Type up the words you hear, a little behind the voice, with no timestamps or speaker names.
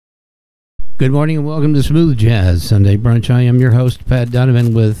Good morning and welcome to Smooth Jazz Sunday Brunch. I am your host, Pat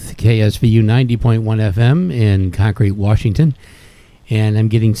Donovan, with KSVU 90.1 FM in Concrete, Washington. And I'm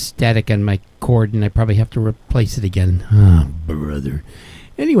getting static on my cord, and I probably have to replace it again. Oh, brother.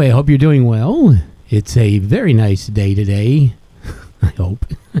 Anyway, I hope you're doing well. It's a very nice day today, I hope,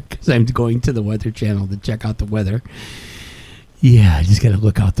 because I'm going to the Weather Channel to check out the weather. Yeah, I just got to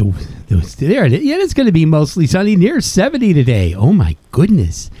look out there. It is. Yeah, it's going to be mostly sunny, near 70 today. Oh, my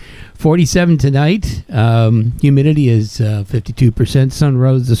goodness. 47 tonight. Humidity is 52%. Sun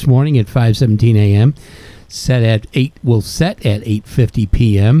rose this morning at 5:17 a.m. Will set at 8:50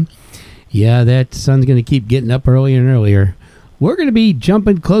 p.m. Yeah, that sun's going to keep getting up earlier and earlier. We're going to be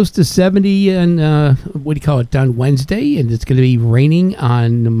jumping close to 70 on, on Wednesday, and it's going to be raining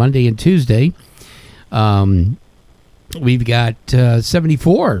on Monday and Tuesday. We've got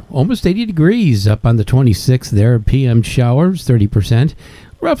 74, almost 80 degrees up on the 26th there. PM showers, 30%.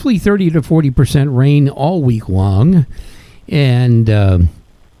 Roughly 30 to 40% rain all week long. And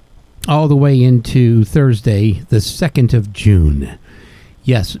all the way into Thursday, the 2nd of June.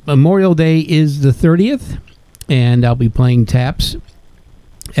 Yes, Memorial Day is the 30th. And I'll be playing taps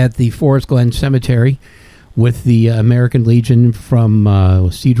at the Forest Glen Cemetery with the American Legion from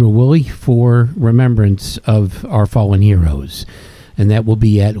Cedar Woolley for remembrance of our fallen heroes. And that will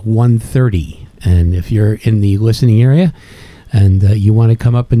be at 1:30. And if you're in the listening area and you want to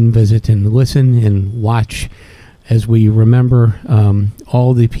come up and visit and listen and watch as we remember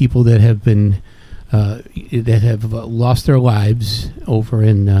all the people that have been lost their lives over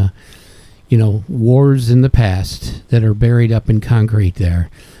in wars in the past that are buried up in concrete there,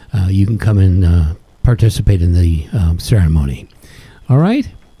 you can come and participate in the ceremony. All right?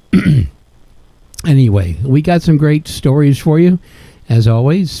 Anyway, we got some great stories for you, as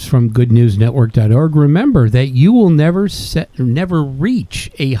always, from goodnewsnetwork.org. Remember that you will never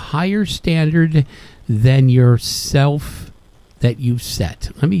reach a higher standard than yourself that you set.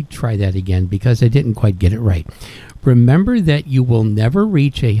 Let me try that again because I didn't quite get it right. Remember that you will never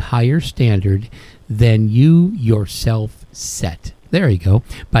reach a higher standard than you yourself set. There you go.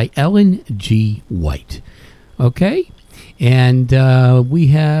 By Ellen G. White. Okay? And we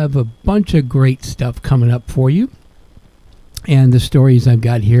have a bunch of great stuff coming up for you. And the stories I've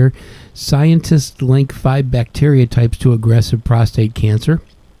got here. Scientists link 5 bacteria types to aggressive prostate cancer.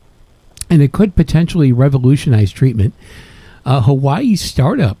 And it could potentially revolutionize treatment. A Hawaii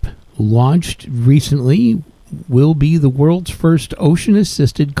startup launched recently will be the world's first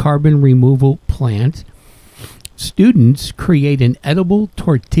ocean-assisted carbon removal plant. Students create an edible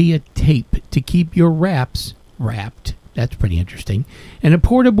tortilla tape to keep your wraps wrapped. That's pretty interesting. And a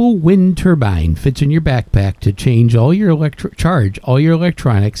portable wind turbine fits in your backpack to change charge all your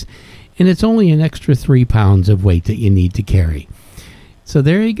electronics, and it's only an extra 3 pounds of weight that you need to carry. So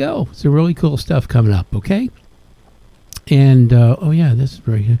there you go. Some really cool stuff coming up, okay? And, this is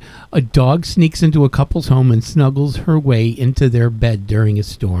very good. A dog sneaks into a couple's home and snuggles her way into their bed during a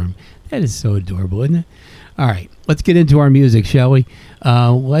storm. That is so adorable, isn't it? All right, let's get into our music, shall we?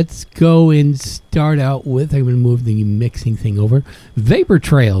 Let's go and start out with, I'm going to move the mixing thing over, Vapor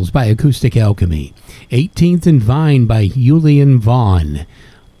Trails by Acoustic Alchemy, 18th and Vine by Julian Vaughn,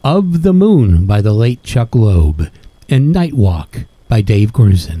 Of the Moon by the late Chuck Loeb, and Night Walk by Dave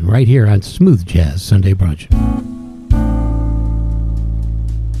Grusin, right here on Smooth Jazz Sunday Brunch.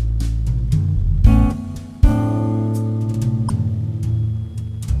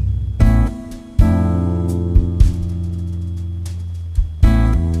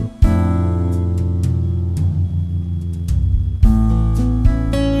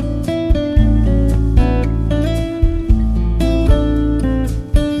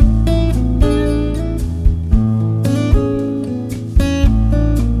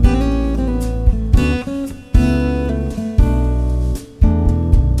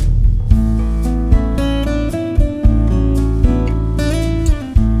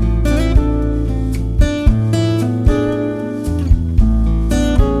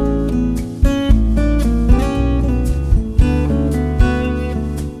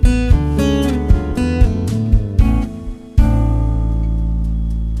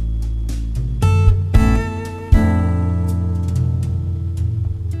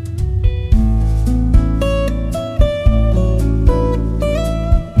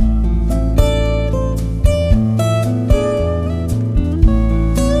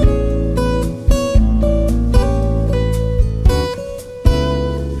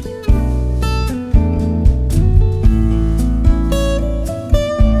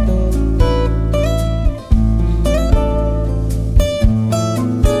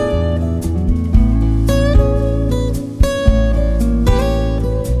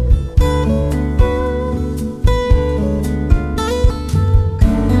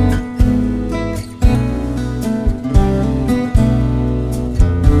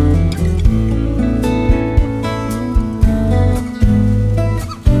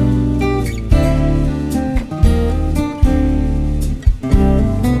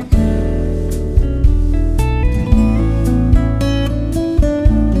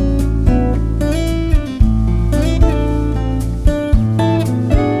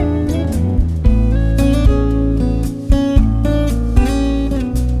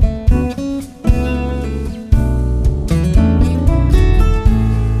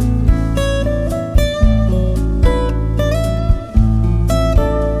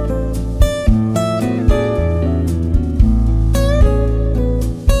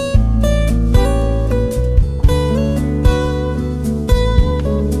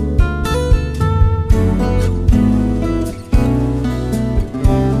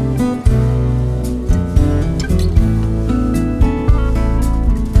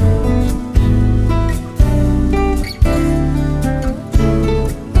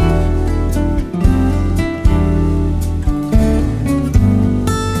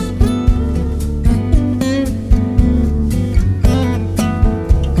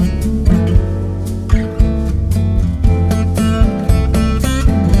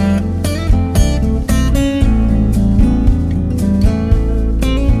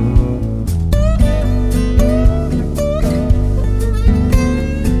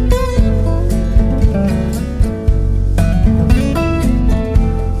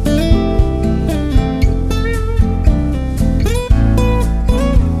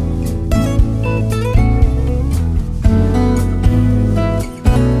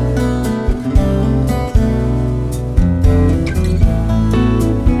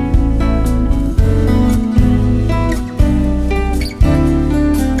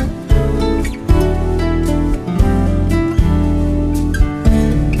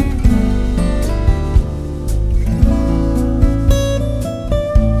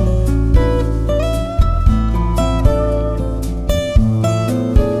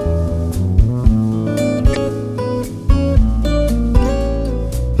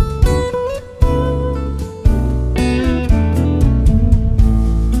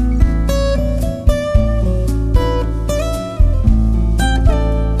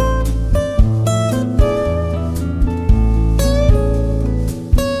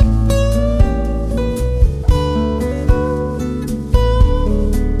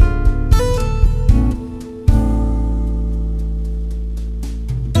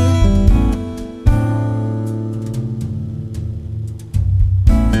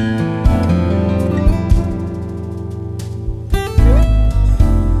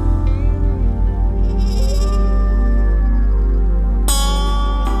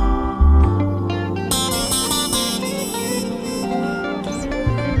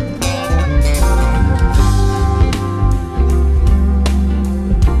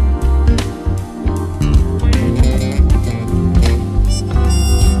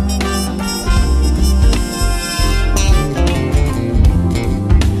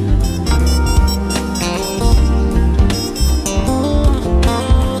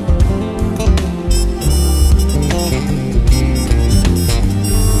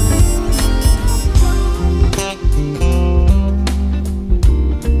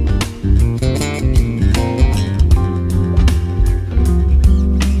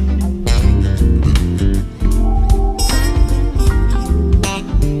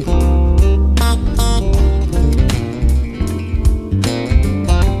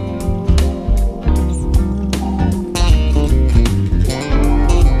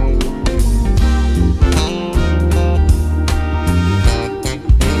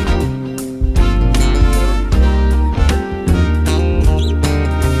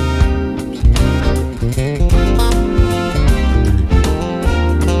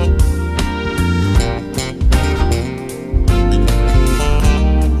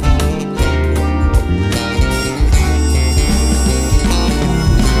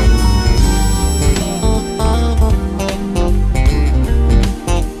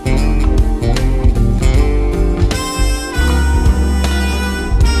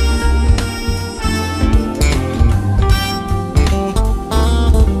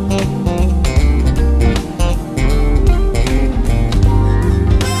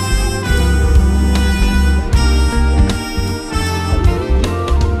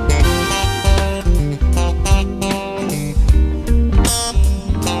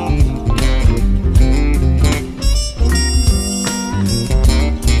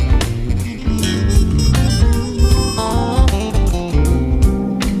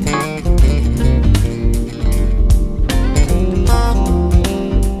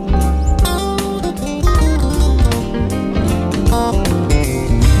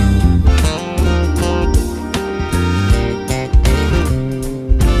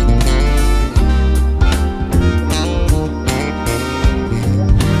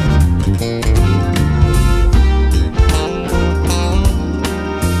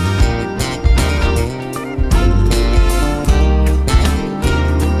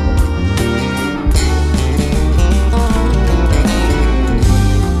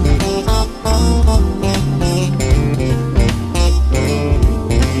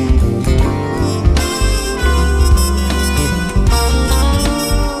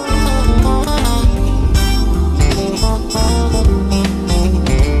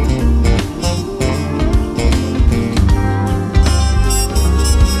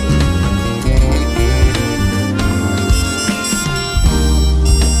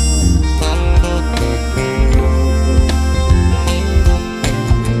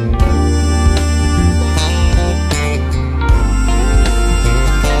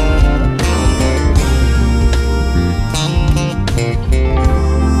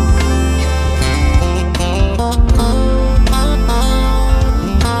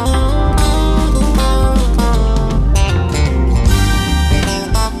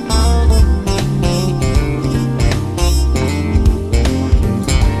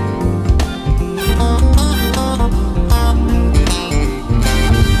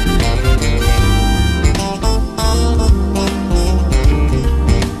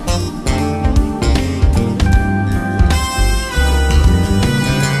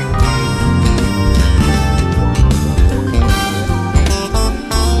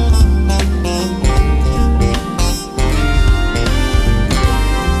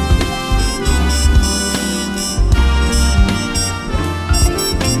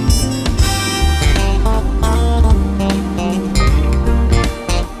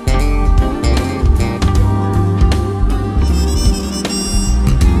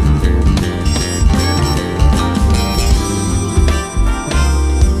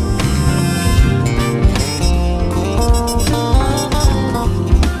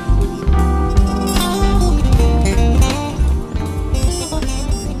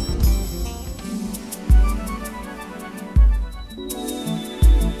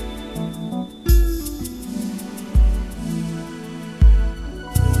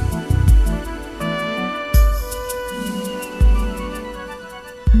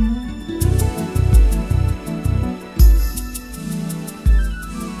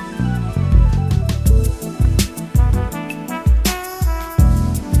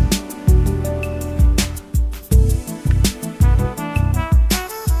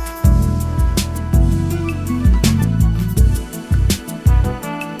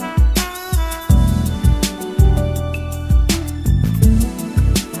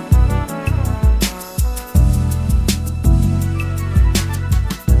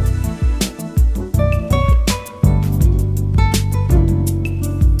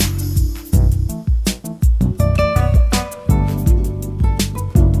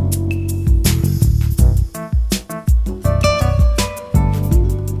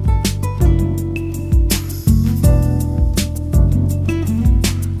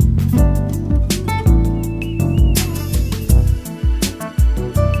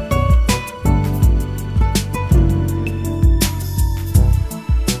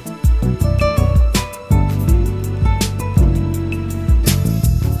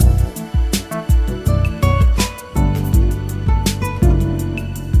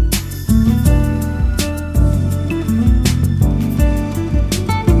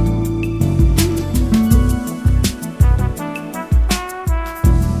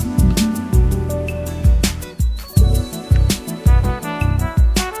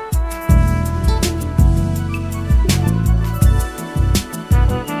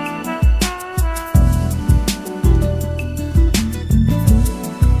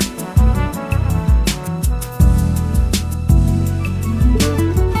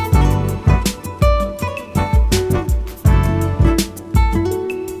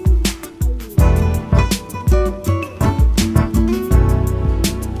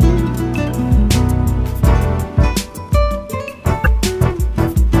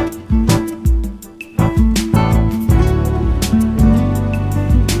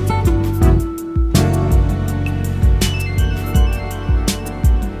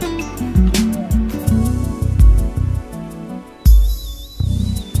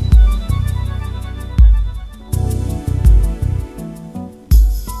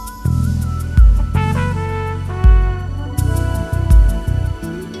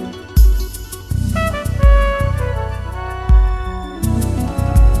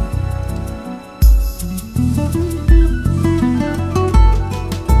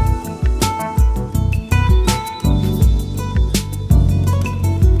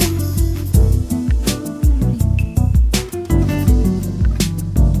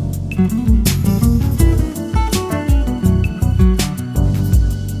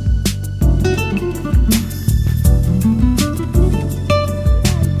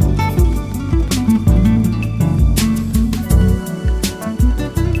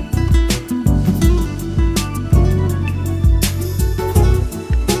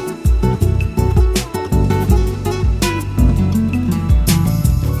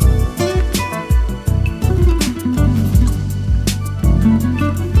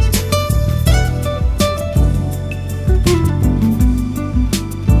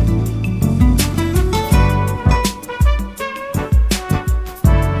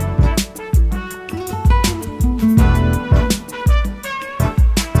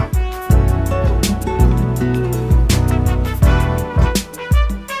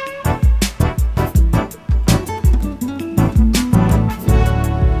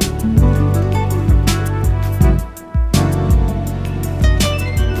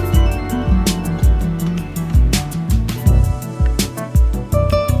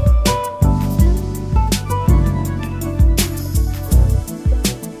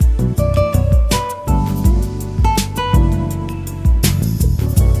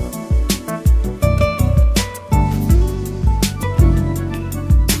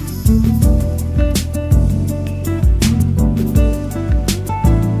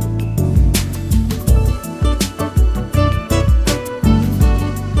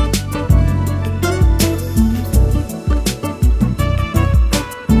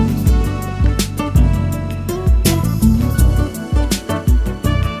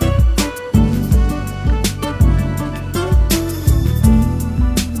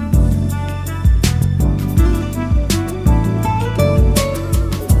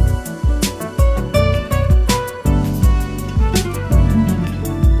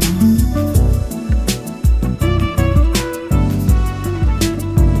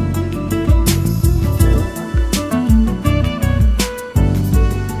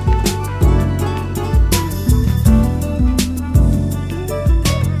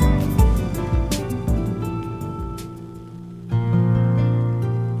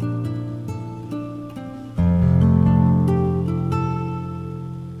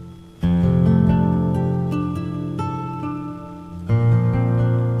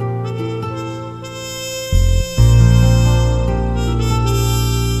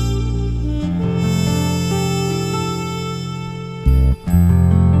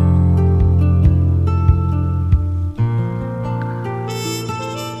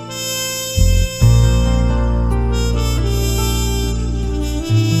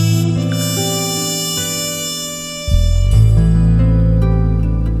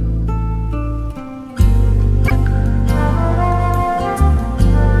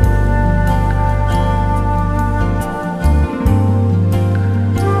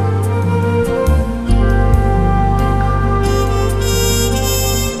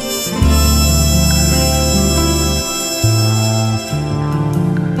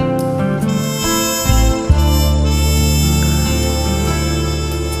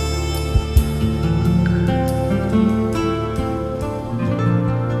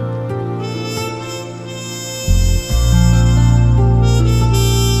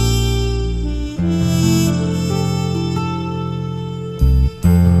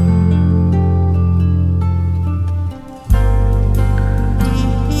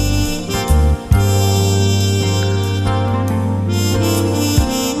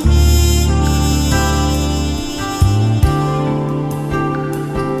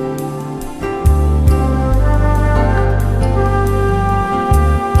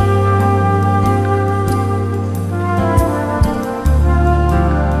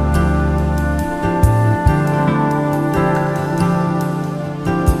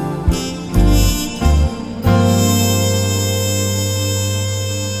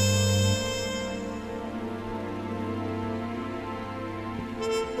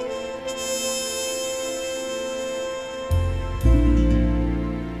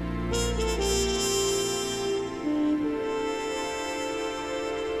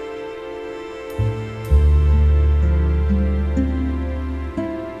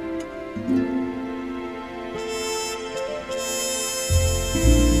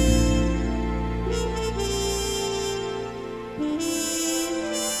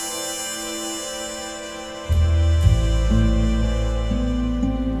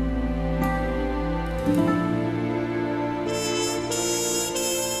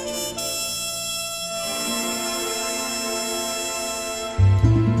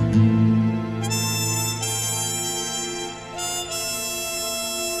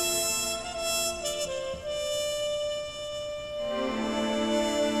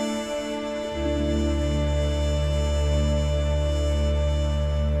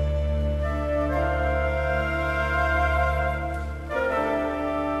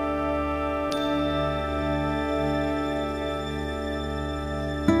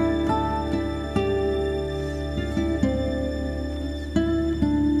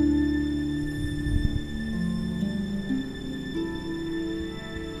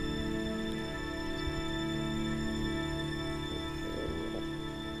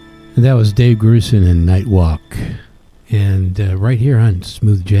 That was Dave Grusin and Night Walk. And right here on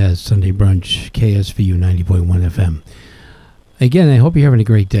Smooth Jazz Sunday Brunch, KSVU 90.1 FM. Again, I hope you're having a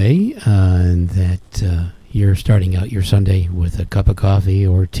great day and that you're starting out your Sunday with a cup of coffee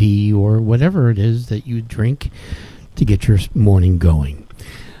or tea or whatever it is that you drink to get your morning going.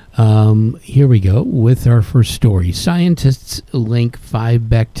 Here we go with our first story. Scientists link 5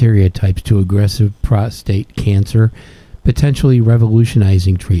 bacteria types to aggressive prostate cancer, potentially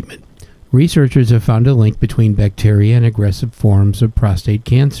revolutionizing treatment. Researchers have found a link between bacteria and aggressive forms of prostate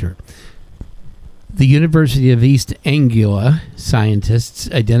cancer. The University of East Anglia scientists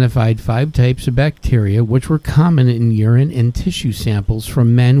identified 5 types of bacteria which were common in urine and tissue samples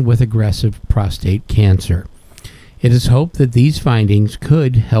from men with aggressive prostate cancer. It is hoped that these findings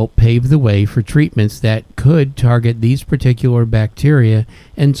could help pave the way for treatments that could target these particular bacteria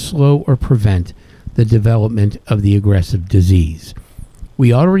and slow or prevent the development of the aggressive disease.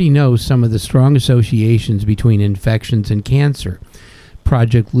 We already know some of the strong associations between infections and cancer.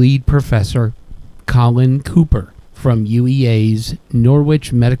 Project lead professor Colin Cooper from UEA's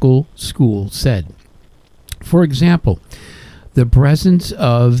Norwich Medical School said, for example, the presence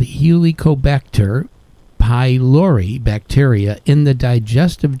of Helicobacter pylori bacteria in the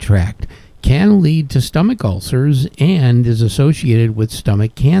digestive tract can lead to stomach ulcers and is associated with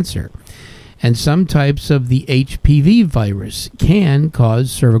stomach cancer. And some types of the HPV virus can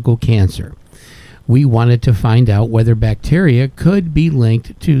cause cervical cancer. We wanted to find out whether bacteria could be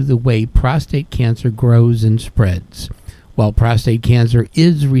linked to the way prostate cancer grows and spreads. While prostate cancer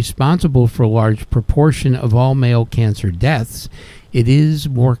is responsible for a large proportion of all male cancer deaths, it is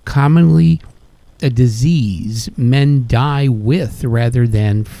more commonly a disease men die with rather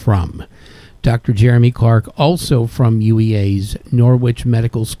than from. Dr. Jeremy Clark, also from UEA's Norwich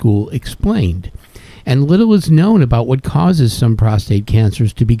Medical School, explained, and little is known about what causes some prostate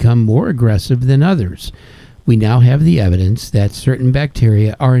cancers to become more aggressive than others. We now have the evidence that certain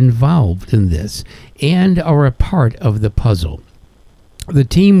bacteria are involved in this and are a part of the puzzle. The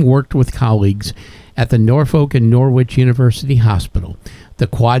team worked with colleagues at the Norfolk and Norwich University Hospital, the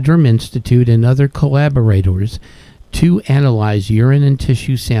Quadram Institute, and other collaborators to analyze urine and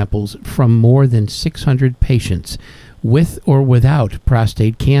tissue samples from more than 600 patients with or without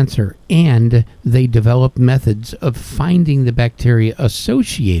prostate cancer, and they developed methods of finding the bacteria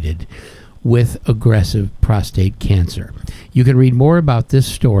associated with aggressive prostate cancer. You can read more about this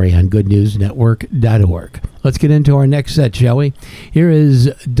story on goodnewsnetwork.org. Let's get into our next set, shall we? Here is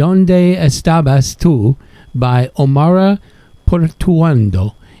Donde Estabas Tú by Omara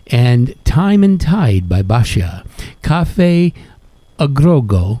Portuando and Time and Tide by Basha, Cafe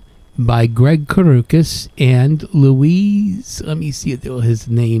Agrogo by Greg Karukas, and Louise, let me see what his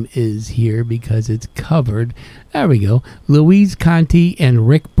name is here because it's covered. There we go. Louise Conti and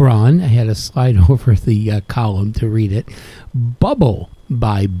Rick Braun. I had to slide over the column to read it. Bubble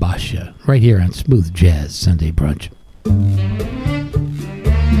by Basha, right here on Smooth Jazz Sunday Brunch.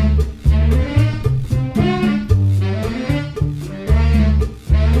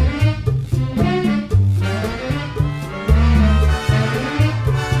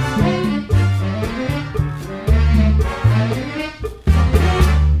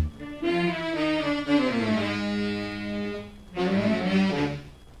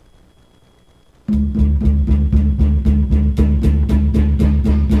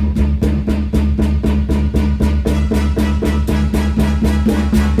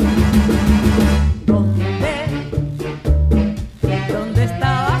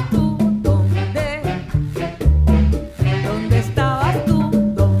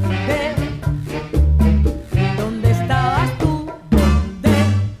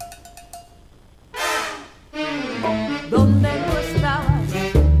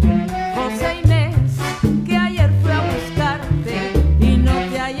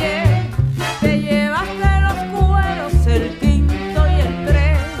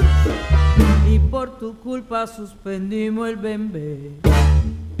 Suspendimos el bembé.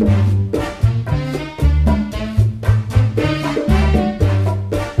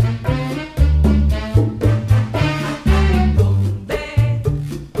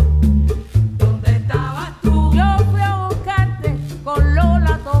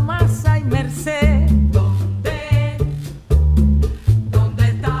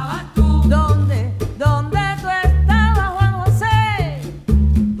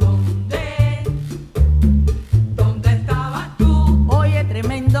 Hoy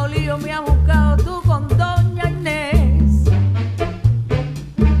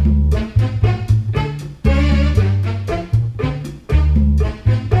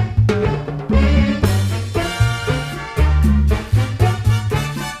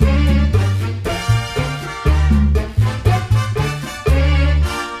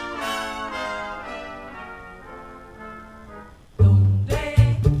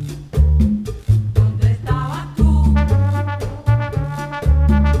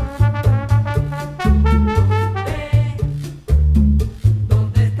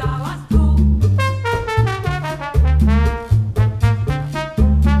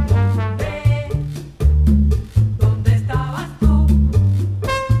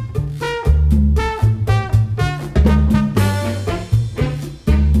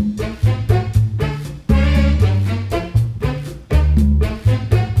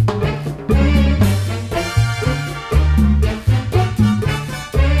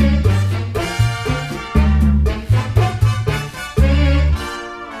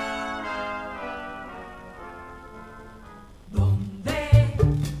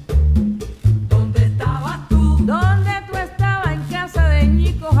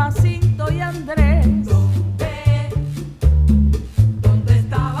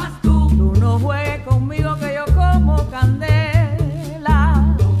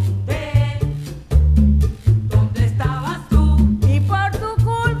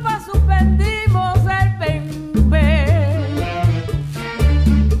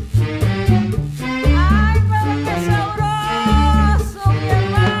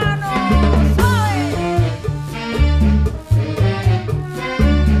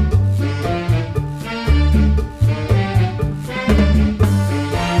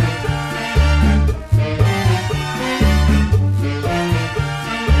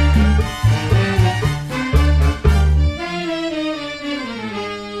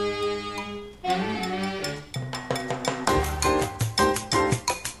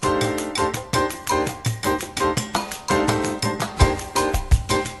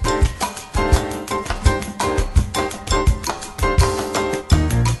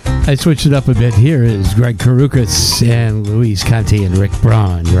I switched it up a bit. Here is Greg Karukas and Luis Conte and Rick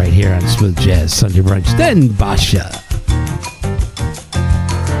Braun right here on Smooth Jazz Sunday Brunch. Then Basha.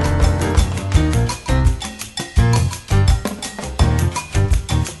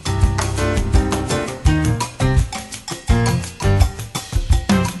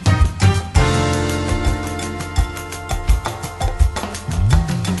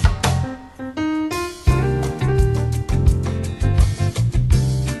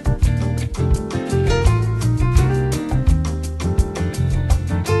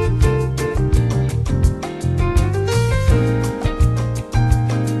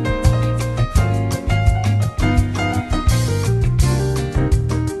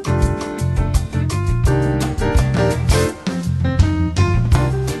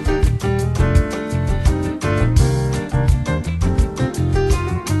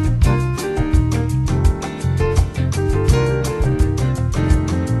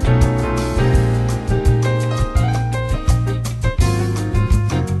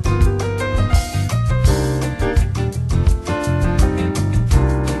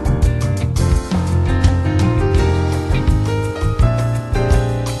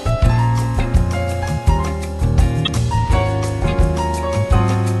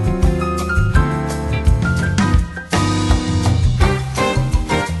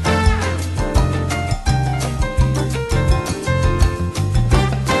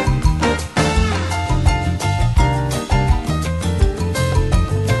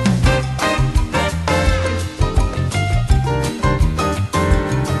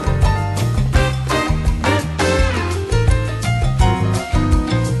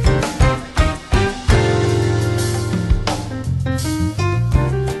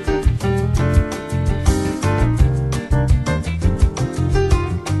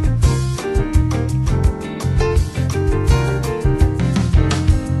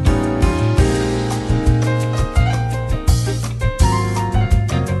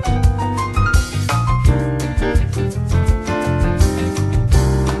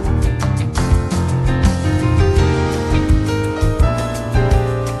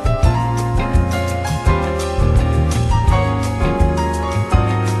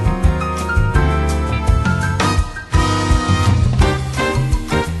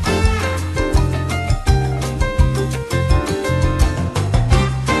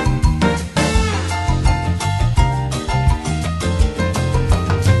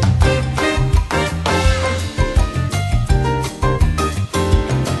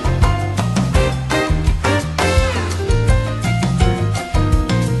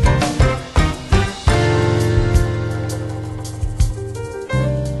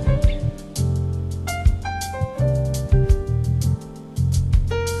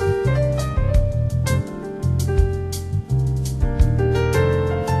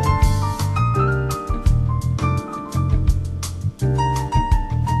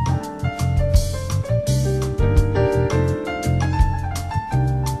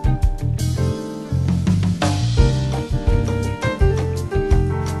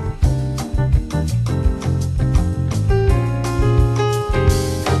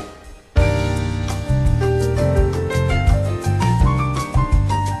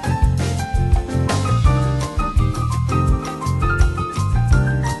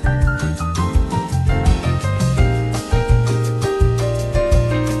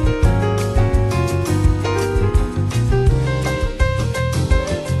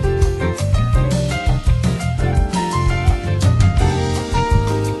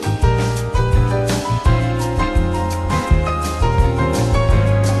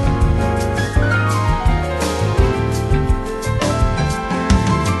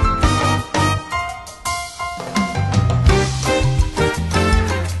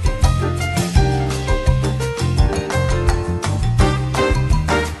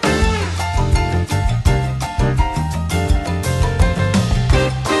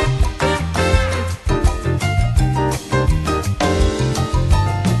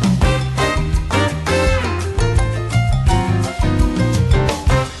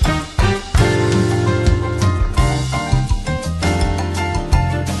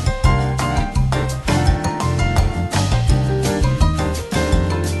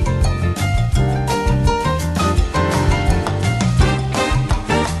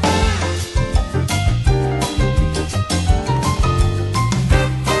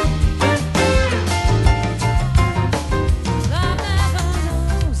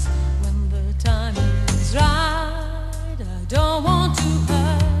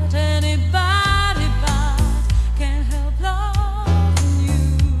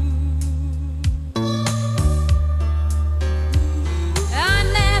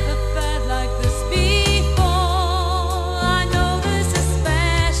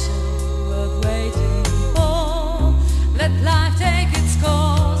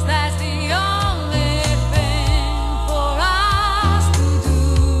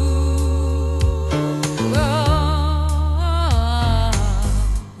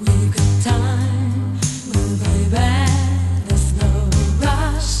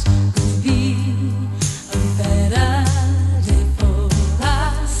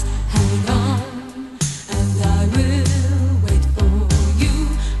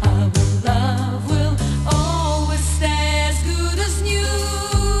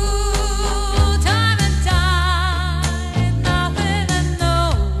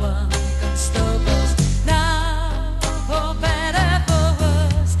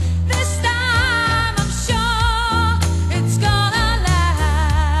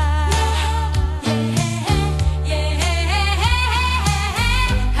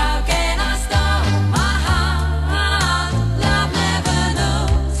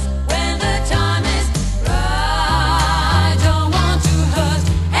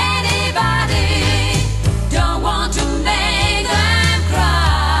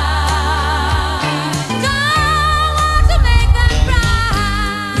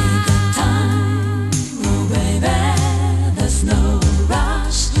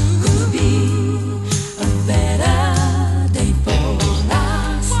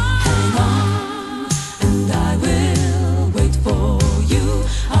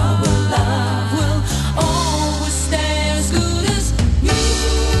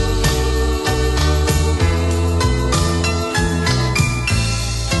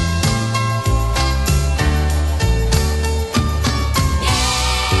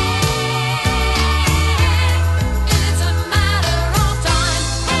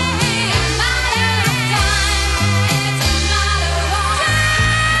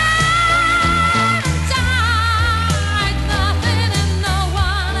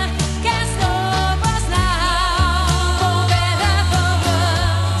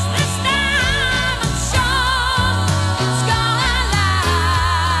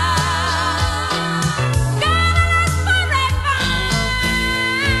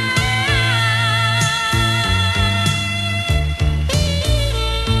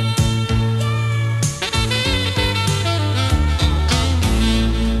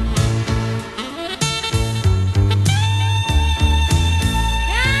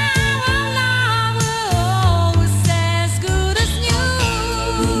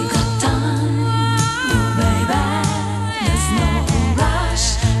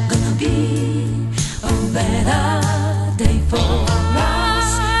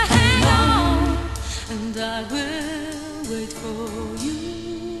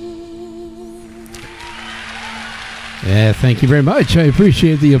 Yeah, thank you very much. I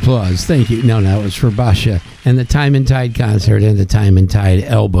appreciate the applause. Thank you. No, it was for Basha and the Time and Tide concert and the Time and Tide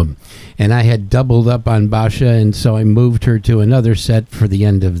album. And I had doubled up on Basha, and so I moved her to another set for the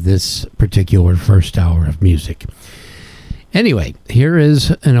end of this particular first hour of music. Anyway, here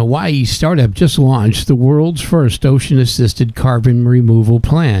is an Hawaii startup just launched the world's first ocean-assisted carbon removal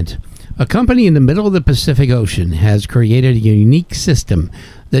plant. A company in the middle of the Pacific Ocean has created a unique system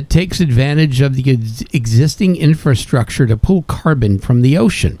that takes advantage of the existing infrastructure to pull carbon from the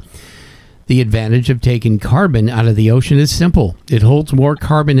ocean. The advantage of taking carbon out of the ocean is simple. It holds more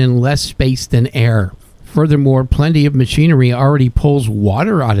carbon in less space than air. Furthermore, plenty of machinery already pulls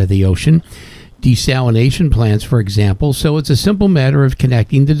water out of the ocean, desalination plants, for example, so it's a simple matter of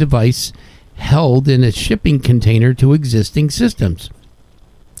connecting the device held in a shipping container to existing systems.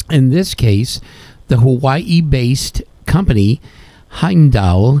 In this case, the Hawaii-based company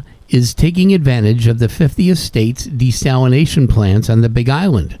Heimdall is taking advantage of the 50th state's desalination plants on the Big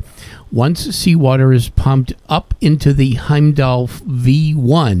Island. Once seawater is pumped up into the Heimdall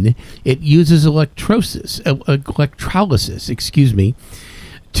V1, it uses electrolysis,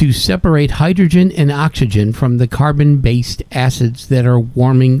 to separate hydrogen and oxygen from the carbon-based acids that are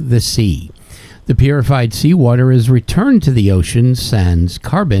warming the sea. The purified seawater is returned to the ocean sans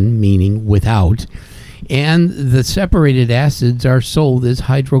carbon, meaning without, and the separated acids are sold as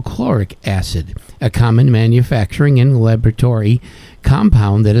hydrochloric acid, a common manufacturing and laboratory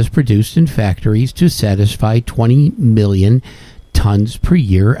compound that is produced in factories to satisfy 20 million tons per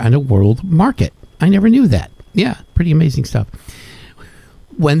year on a world market. I never knew that. Yeah, pretty amazing stuff.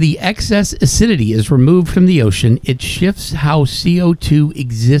 When the excess acidity is removed from the ocean, it shifts how CO2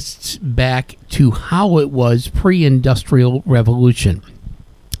 exists back to how it was pre-industrial revolution,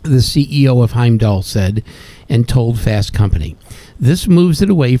 the CEO of Heimdall said and told Fast Company. This moves it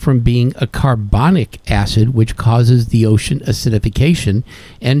away from being a carbonic acid, which causes the ocean acidification,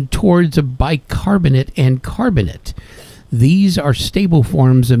 and towards a bicarbonate and carbonate. These are stable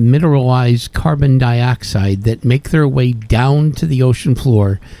forms of mineralized carbon dioxide that make their way down to the ocean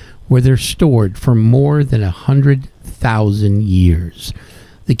floor, where they're stored for more than 100,000 years.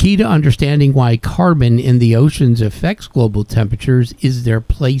 The key to understanding why carbon in the oceans affects global temperatures is their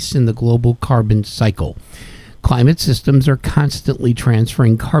place in the global carbon cycle. Climate systems are constantly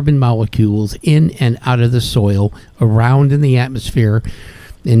transferring carbon molecules in and out of the soil, around in the atmosphere,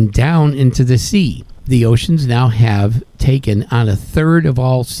 and down into the sea. The oceans now have taken on a third of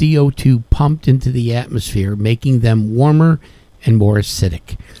all CO2 pumped into the atmosphere, making them warmer and more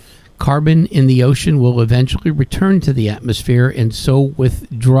acidic. Carbon in the ocean will eventually return to the atmosphere, and so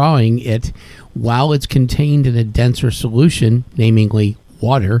withdrawing it while it's contained in a denser solution, namely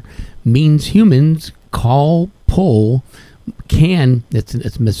water, means humans can pull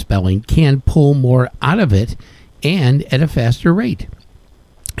more out of it and at a faster rate.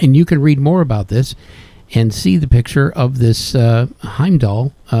 And you can read more about this and see the picture of this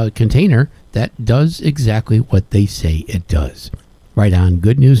Heimdall container that does exactly what they say it does. Right on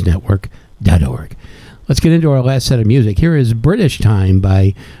goodnewsnetwork.org. Let's get into our last set of music. Here is British Time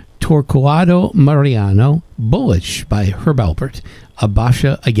by Torquato Mariano, Bullish by Herb Alpert, a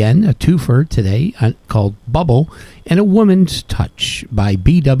Basha, again, a twofer today called Bubble, and A Woman's Touch by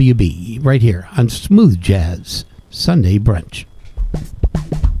BWB, right here on Smooth Jazz Sunday Brunch.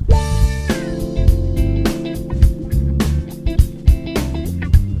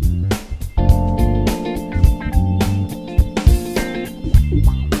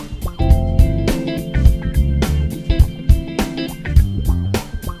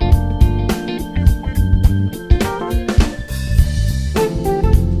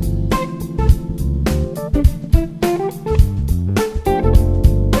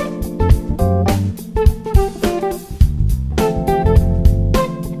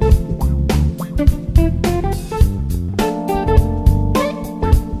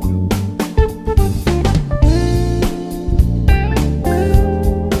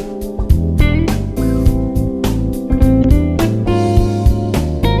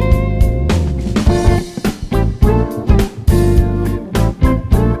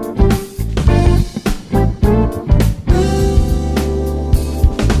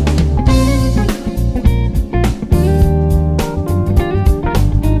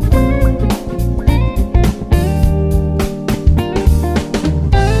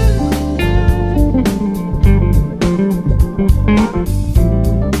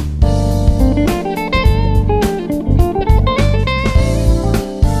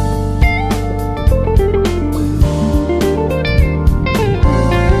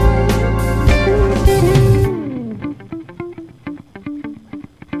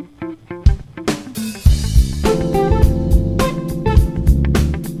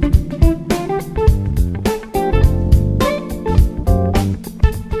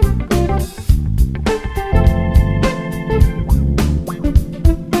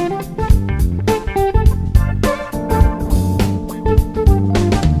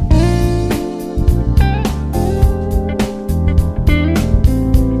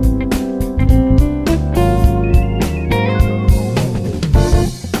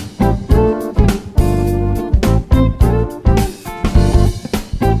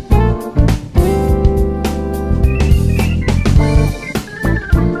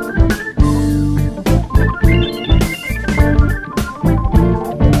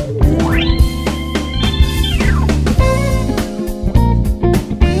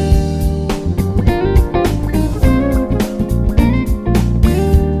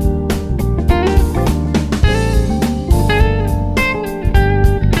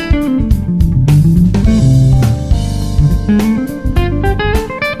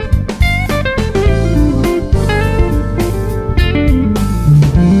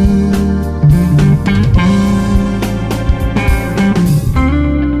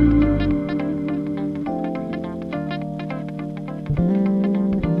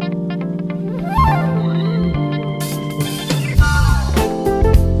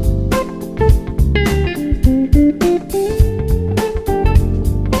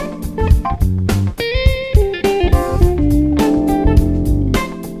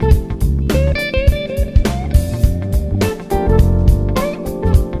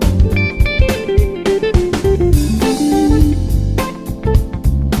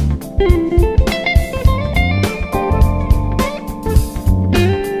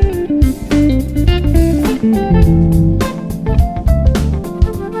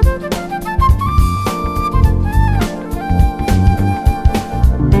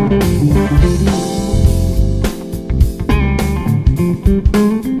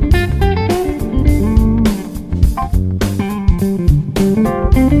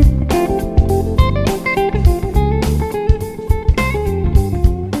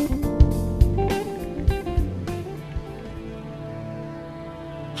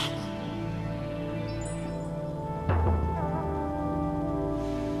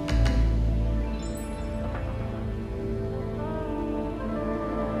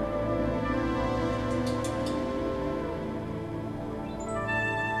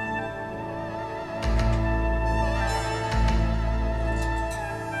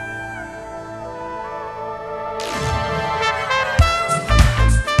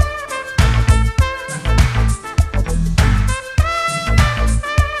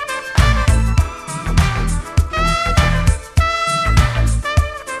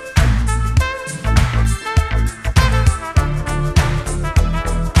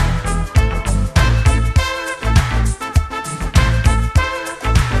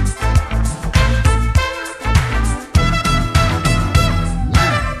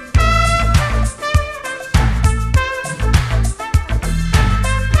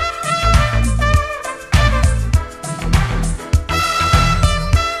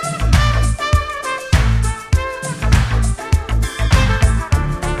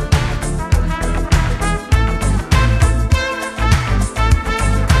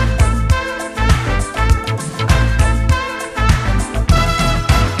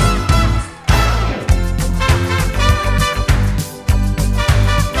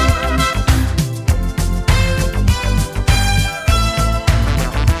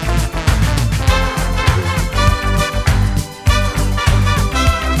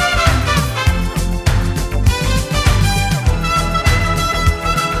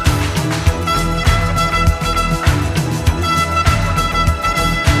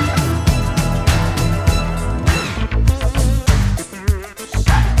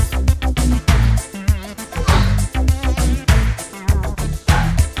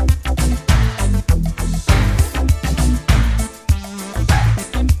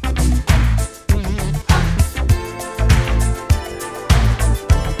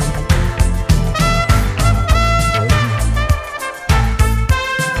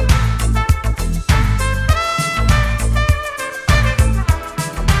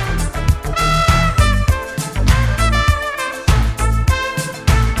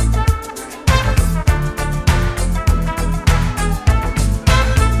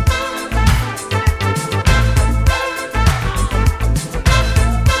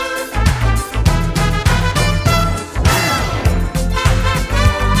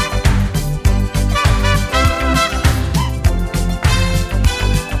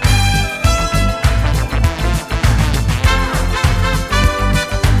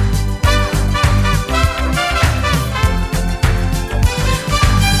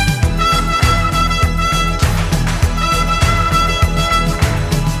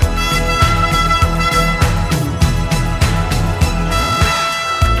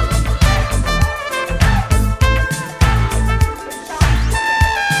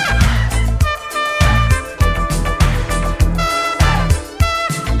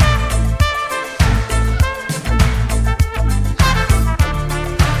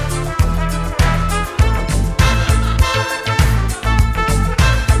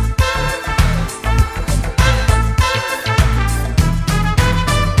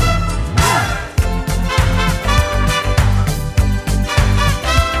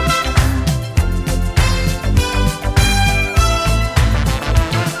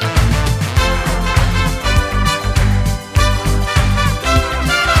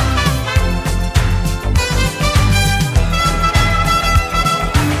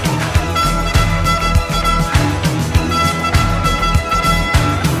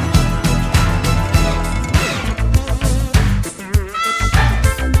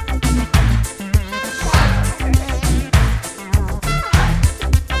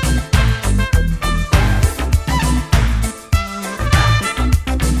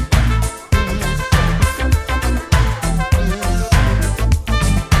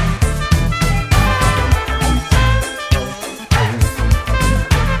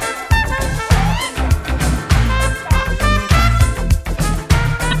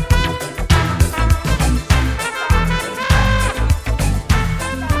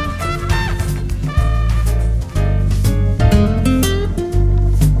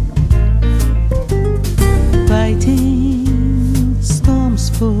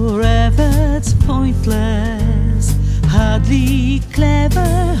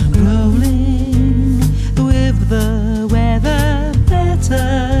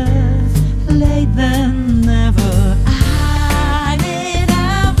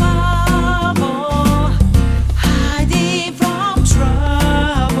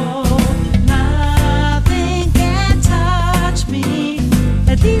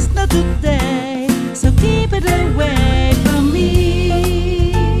 today, so keep it away from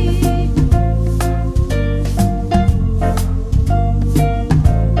me.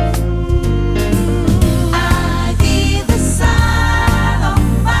 I feel the sun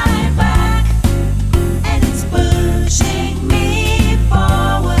on my back, and it's pushing me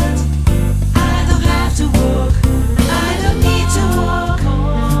forward. I don't have to walk, I don't need to walk.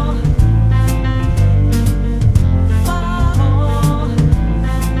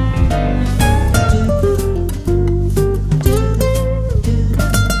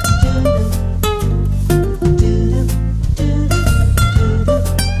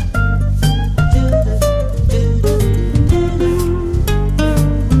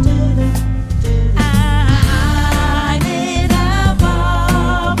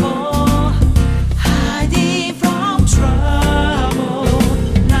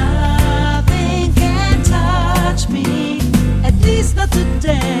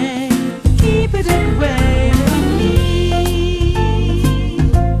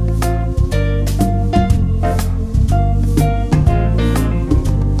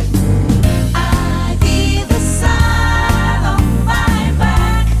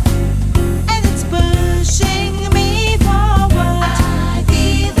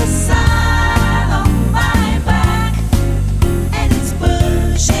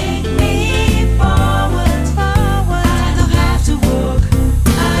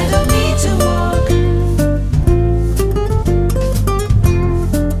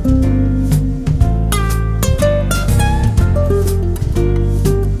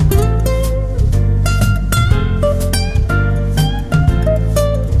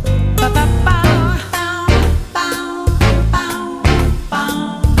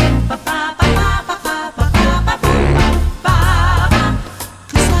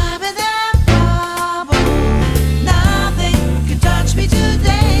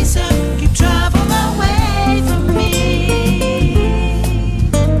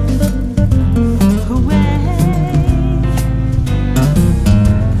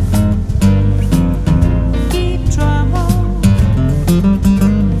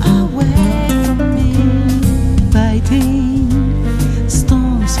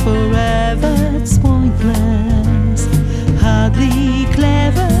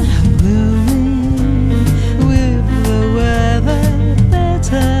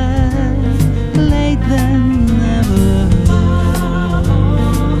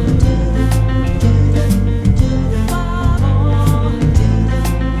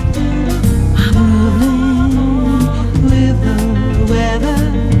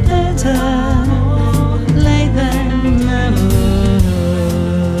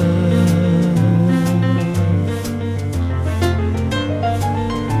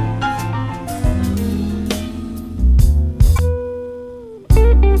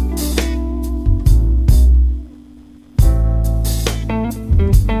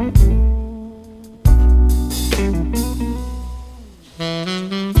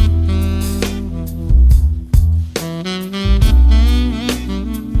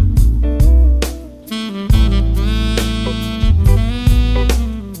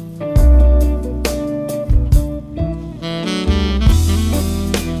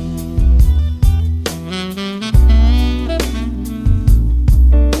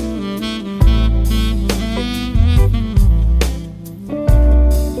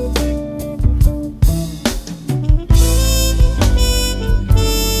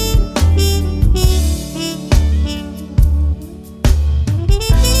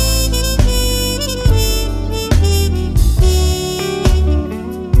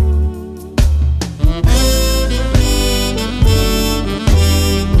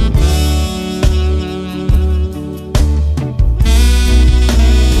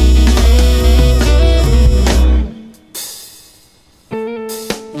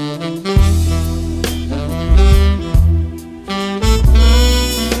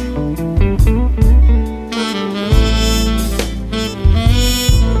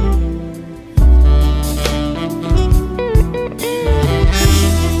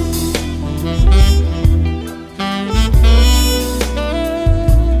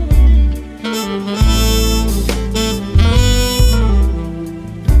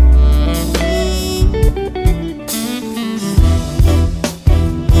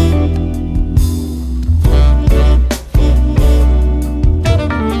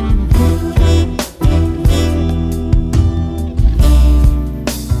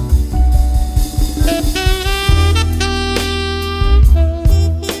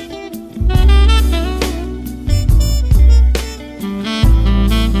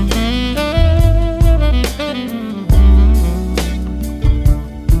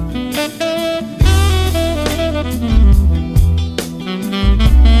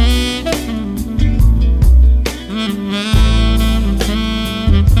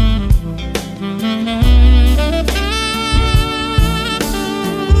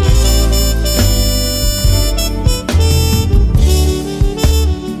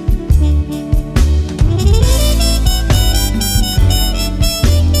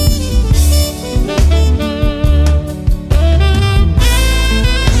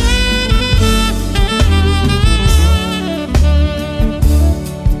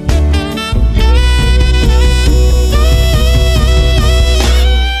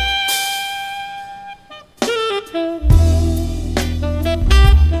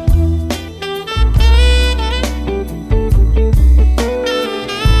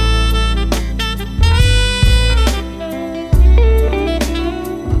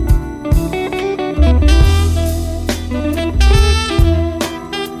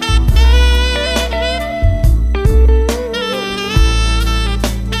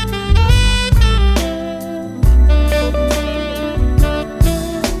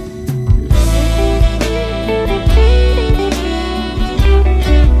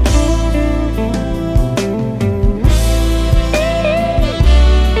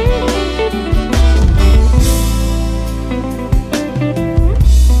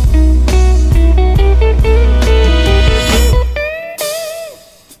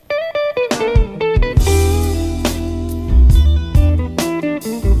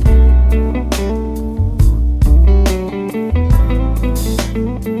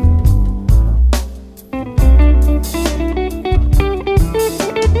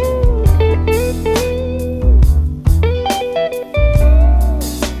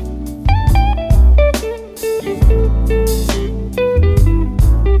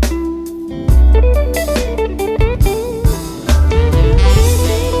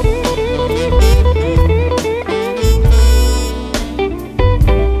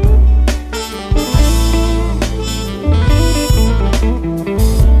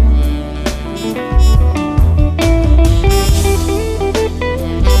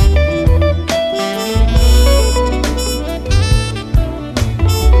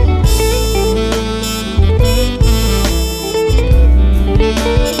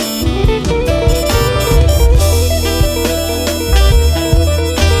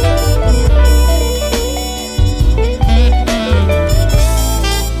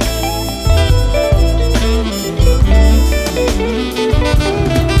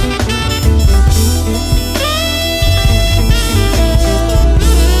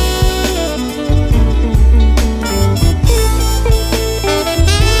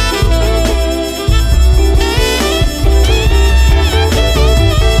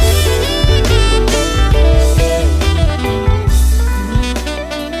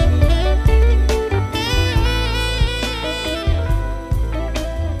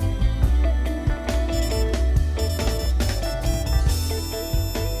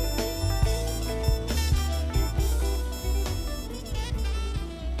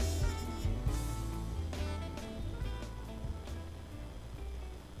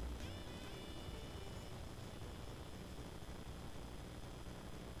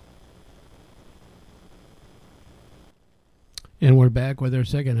 And we're back with our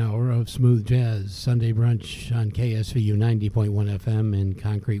second hour of Smooth Jazz, Sunday Brunch on KSVU 90.1 FM in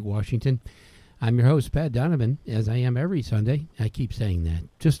Concrete, Washington. I'm your host, Pat Donovan, as I am every Sunday. I keep saying that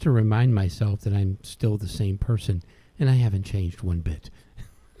just to remind myself that I'm still the same person, and I haven't changed one bit.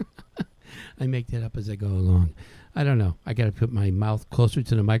 I make that up as I go along. I don't know. I got to put my mouth closer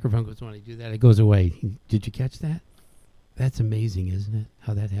to the microphone because when I do that, it goes away. Did you catch that? That's amazing, isn't it,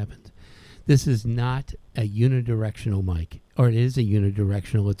 how that happens? This is not a unidirectional mic, or it is a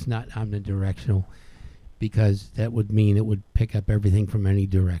unidirectional. It's not omnidirectional because that would mean it would pick up everything from any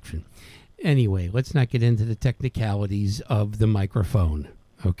direction. Anyway, let's not get into the technicalities of the microphone,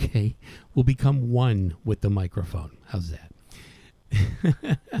 okay? We'll become one with the microphone. How's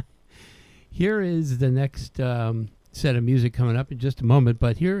that? Here is the next set of music coming up in just a moment,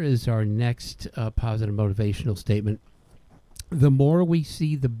 but here is our next positive motivational statement. The more we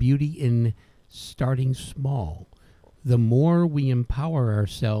see the beauty in starting small, the more we empower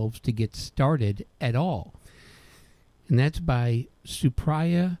ourselves to get started at all. And that's by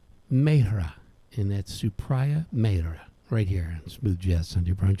Supriya Mehra. And that's Supriya Mehra right here on Smooth Jazz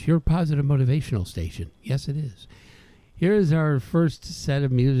Sunday Brunch, your positive motivational station. Yes, it is. Here is our first set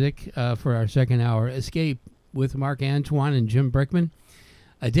of music for our second hour. Escape with Mark Antoine and Jim Brickman.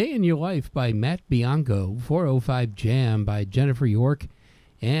 A Day in Your Life by Matt Bianco, 405 Jam by Jennifer York,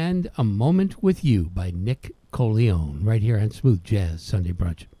 and A Moment with You by Nick Coleone, right here on Smooth Jazz Sunday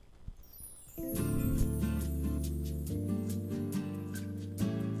Brunch.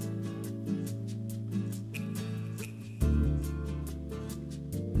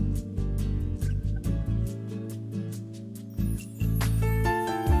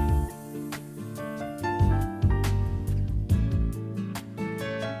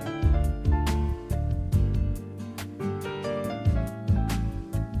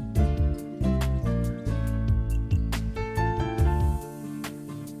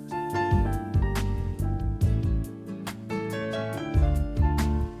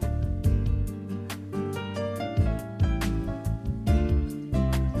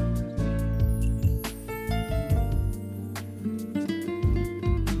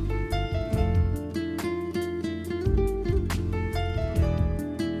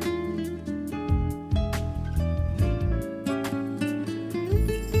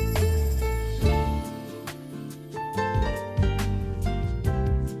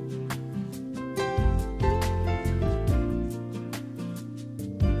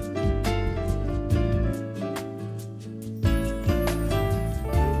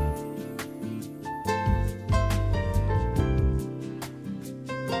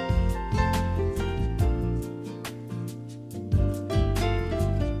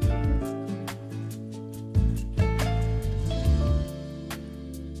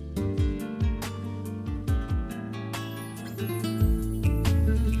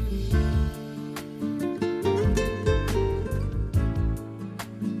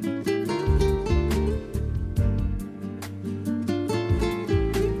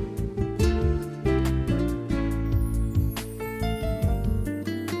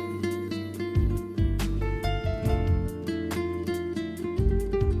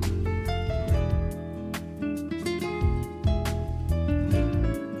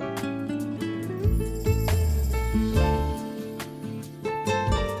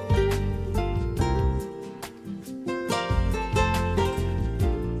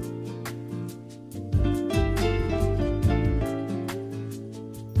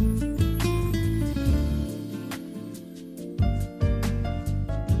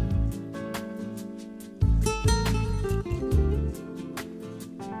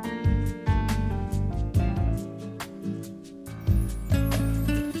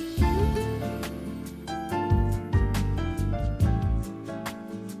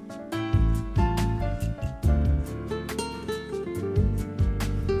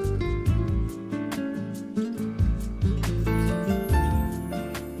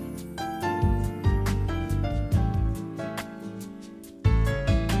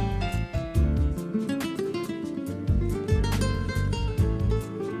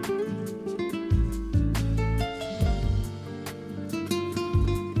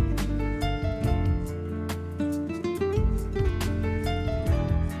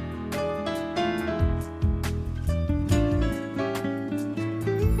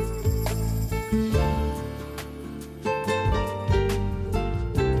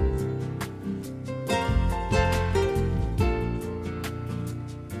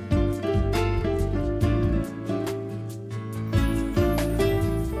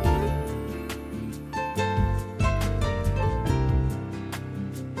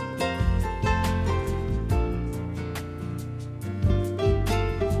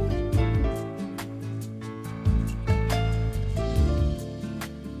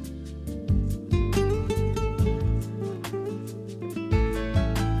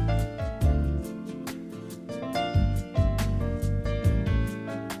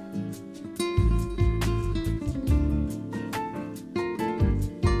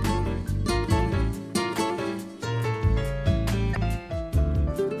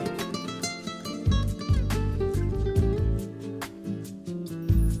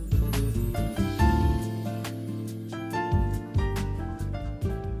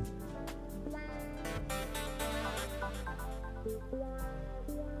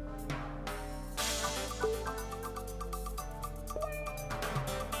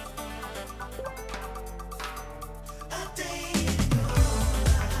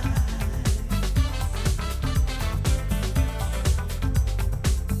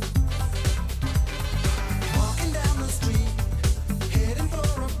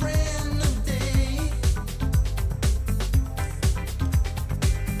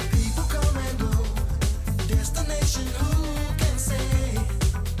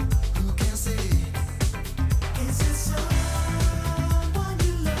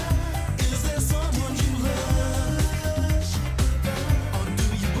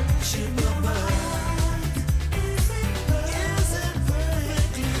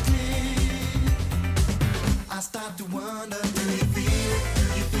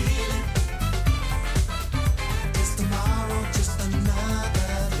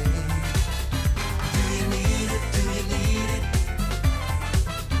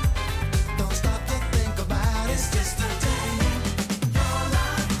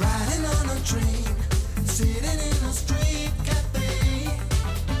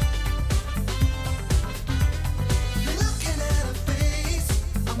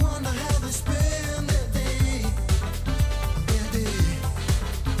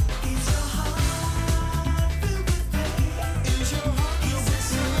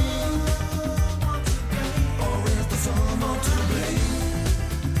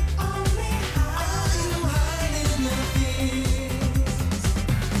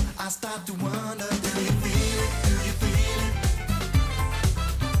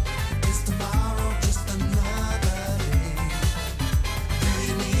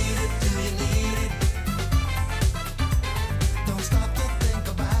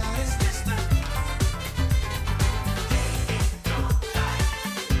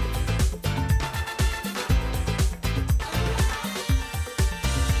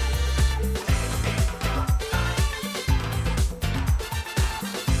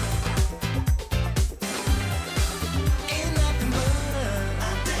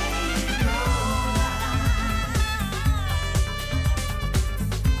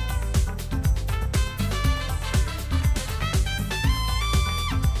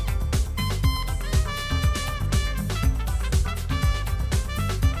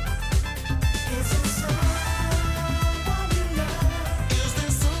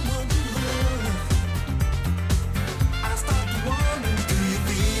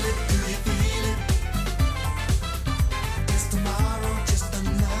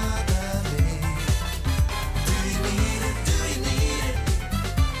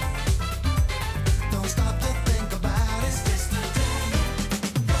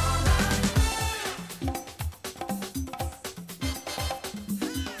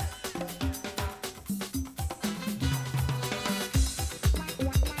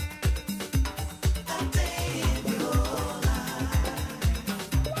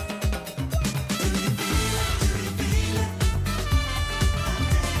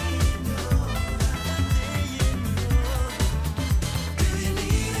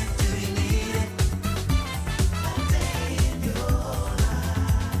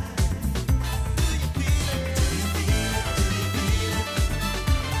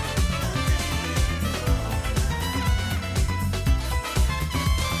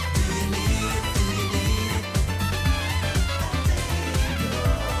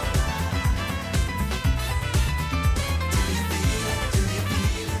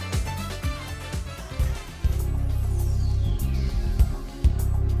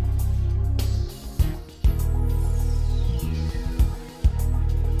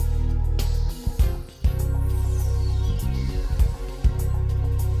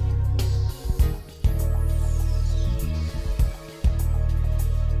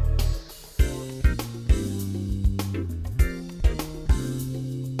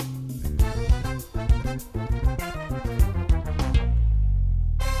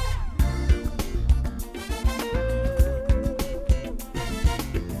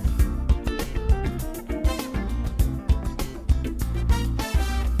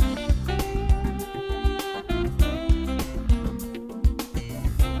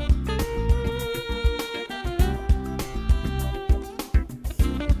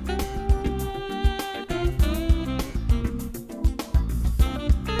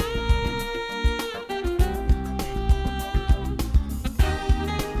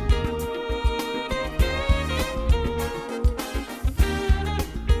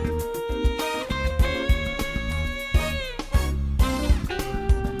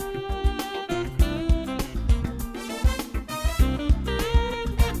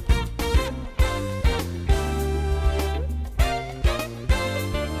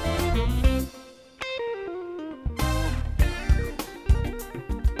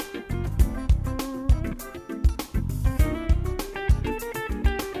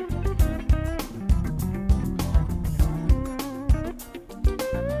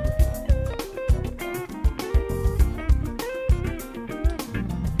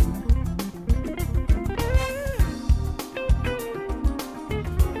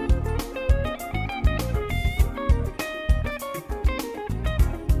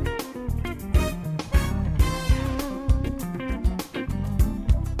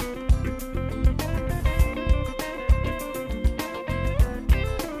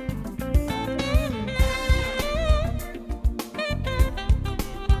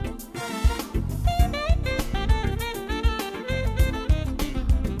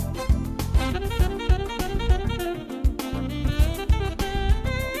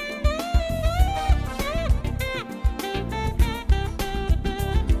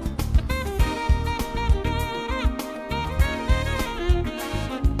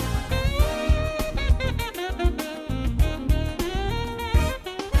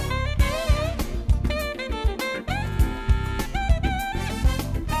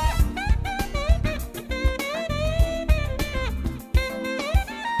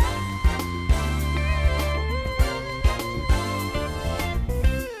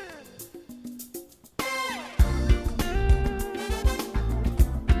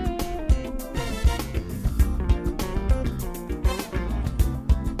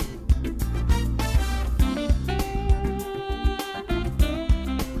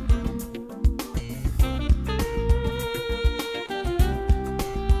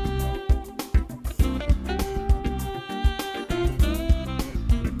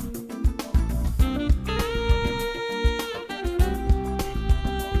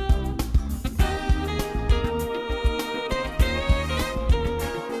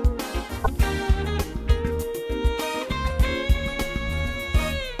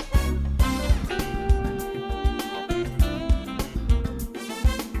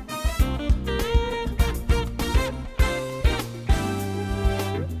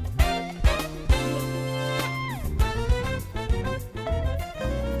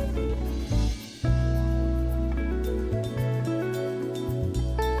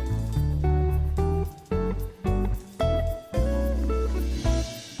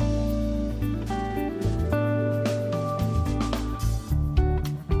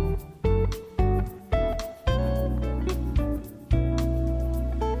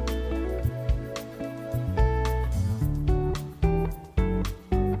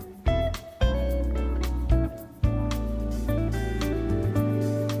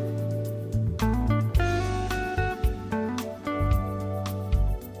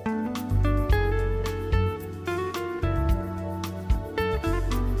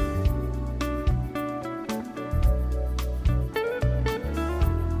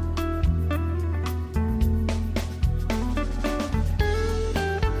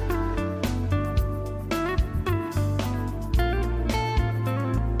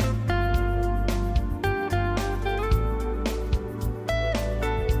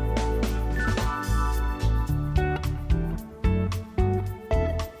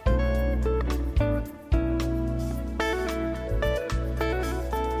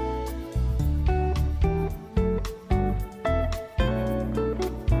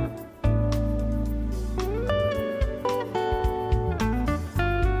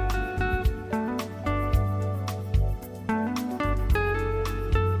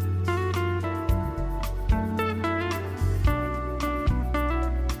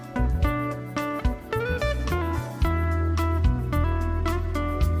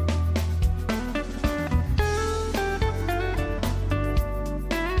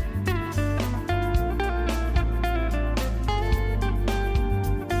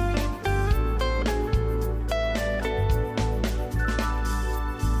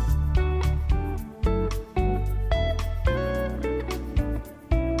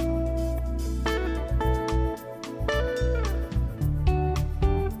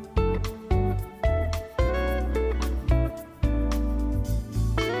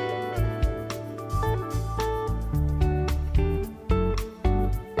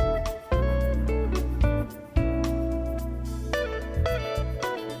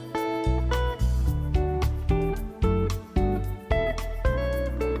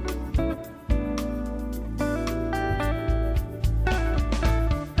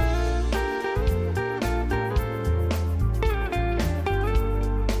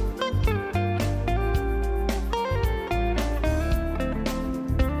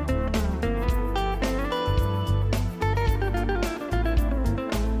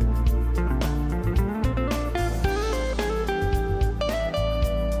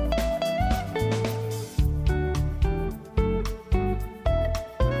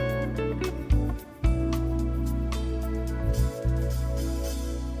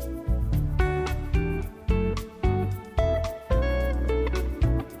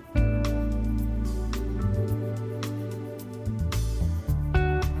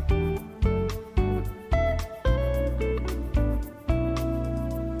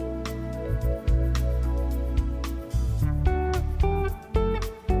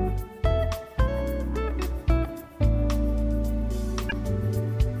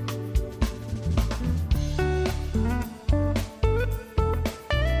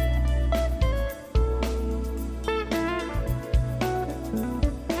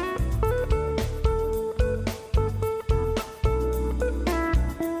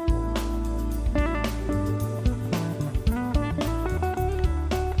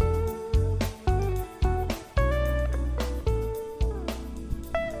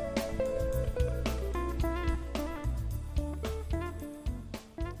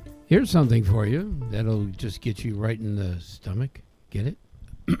 Here's something for you that'll just get you right in the stomach. Get it?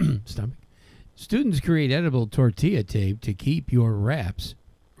 Stomach. Students create edible tortilla tape to keep your wraps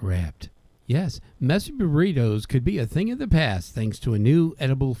wrapped. Yes, messy burritos could be a thing of the past thanks to a new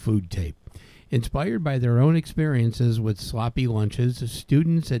edible food tape. Inspired by their own experiences with sloppy lunches,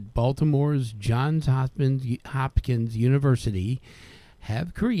 students at Baltimore's Johns Hopkins University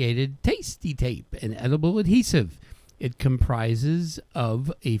have created Tasty Tape, an edible adhesive. It comprises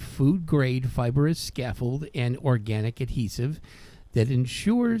of a food-grade fibrous scaffold and organic adhesive that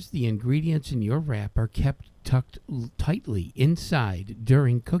ensures the ingredients in your wrap are kept tucked tightly inside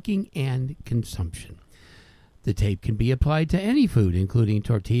during cooking and consumption. The tape can be applied to any food, including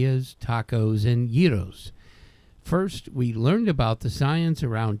tortillas, tacos, and gyros. First, we learned about the science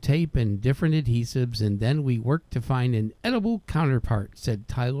around tape and different adhesives, and then we worked to find an edible counterpart, said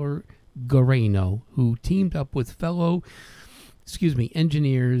Tyler Guarino, who teamed up with fellow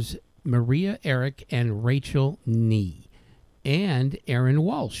engineers Maria Eric and Rachel Nee and Aaron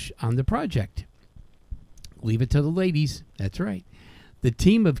Walsh on the project. Leave it to the ladies. That's right. The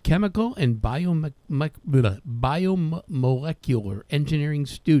team of chemical and biomolecular engineering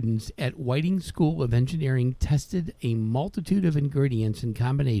students at Whiting School of Engineering tested a multitude of ingredients and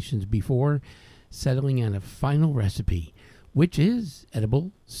combinations before settling on a final recipe, which is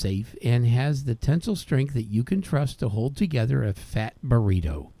edible, safe, and has the tensile strength that you can trust to hold together a fat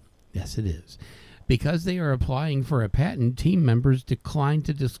burrito. Yes, it is. Because they are applying for a patent, team members declined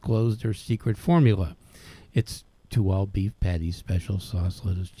to disclose their secret formula. It's 2 all-beef patties, special sauce,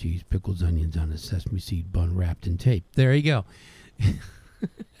 lettuce, cheese, pickles, onions on a sesame seed bun wrapped in tape. There you go.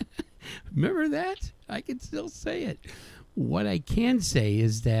 Remember that? I can still say it. What I can say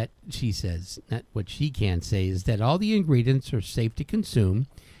is that, she says, not what she can say, is that all the ingredients are safe to consume,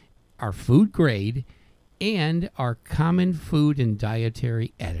 are food grade, and are common food and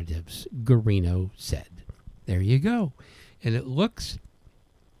dietary additives, Guarino said. There you go. And it looks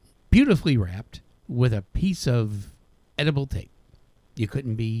beautifully wrapped with a piece of edible tape. You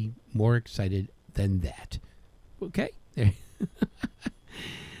couldn't be more excited than that. Okay?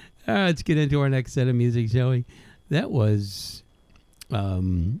 Let's get into our next set of music, shall we? That was,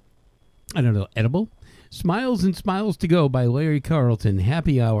 edible. Smiles and Smiles to Go by Larry Carlton.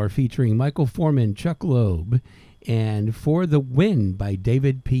 Happy Hour featuring Michael Foreman, Chuck Loeb, and For the Win by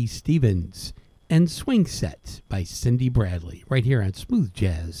David P. Stevens. And Swing Set by Cindy Bradley. Right here on Smooth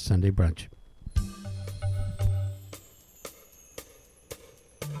Jazz Sunday Brunch.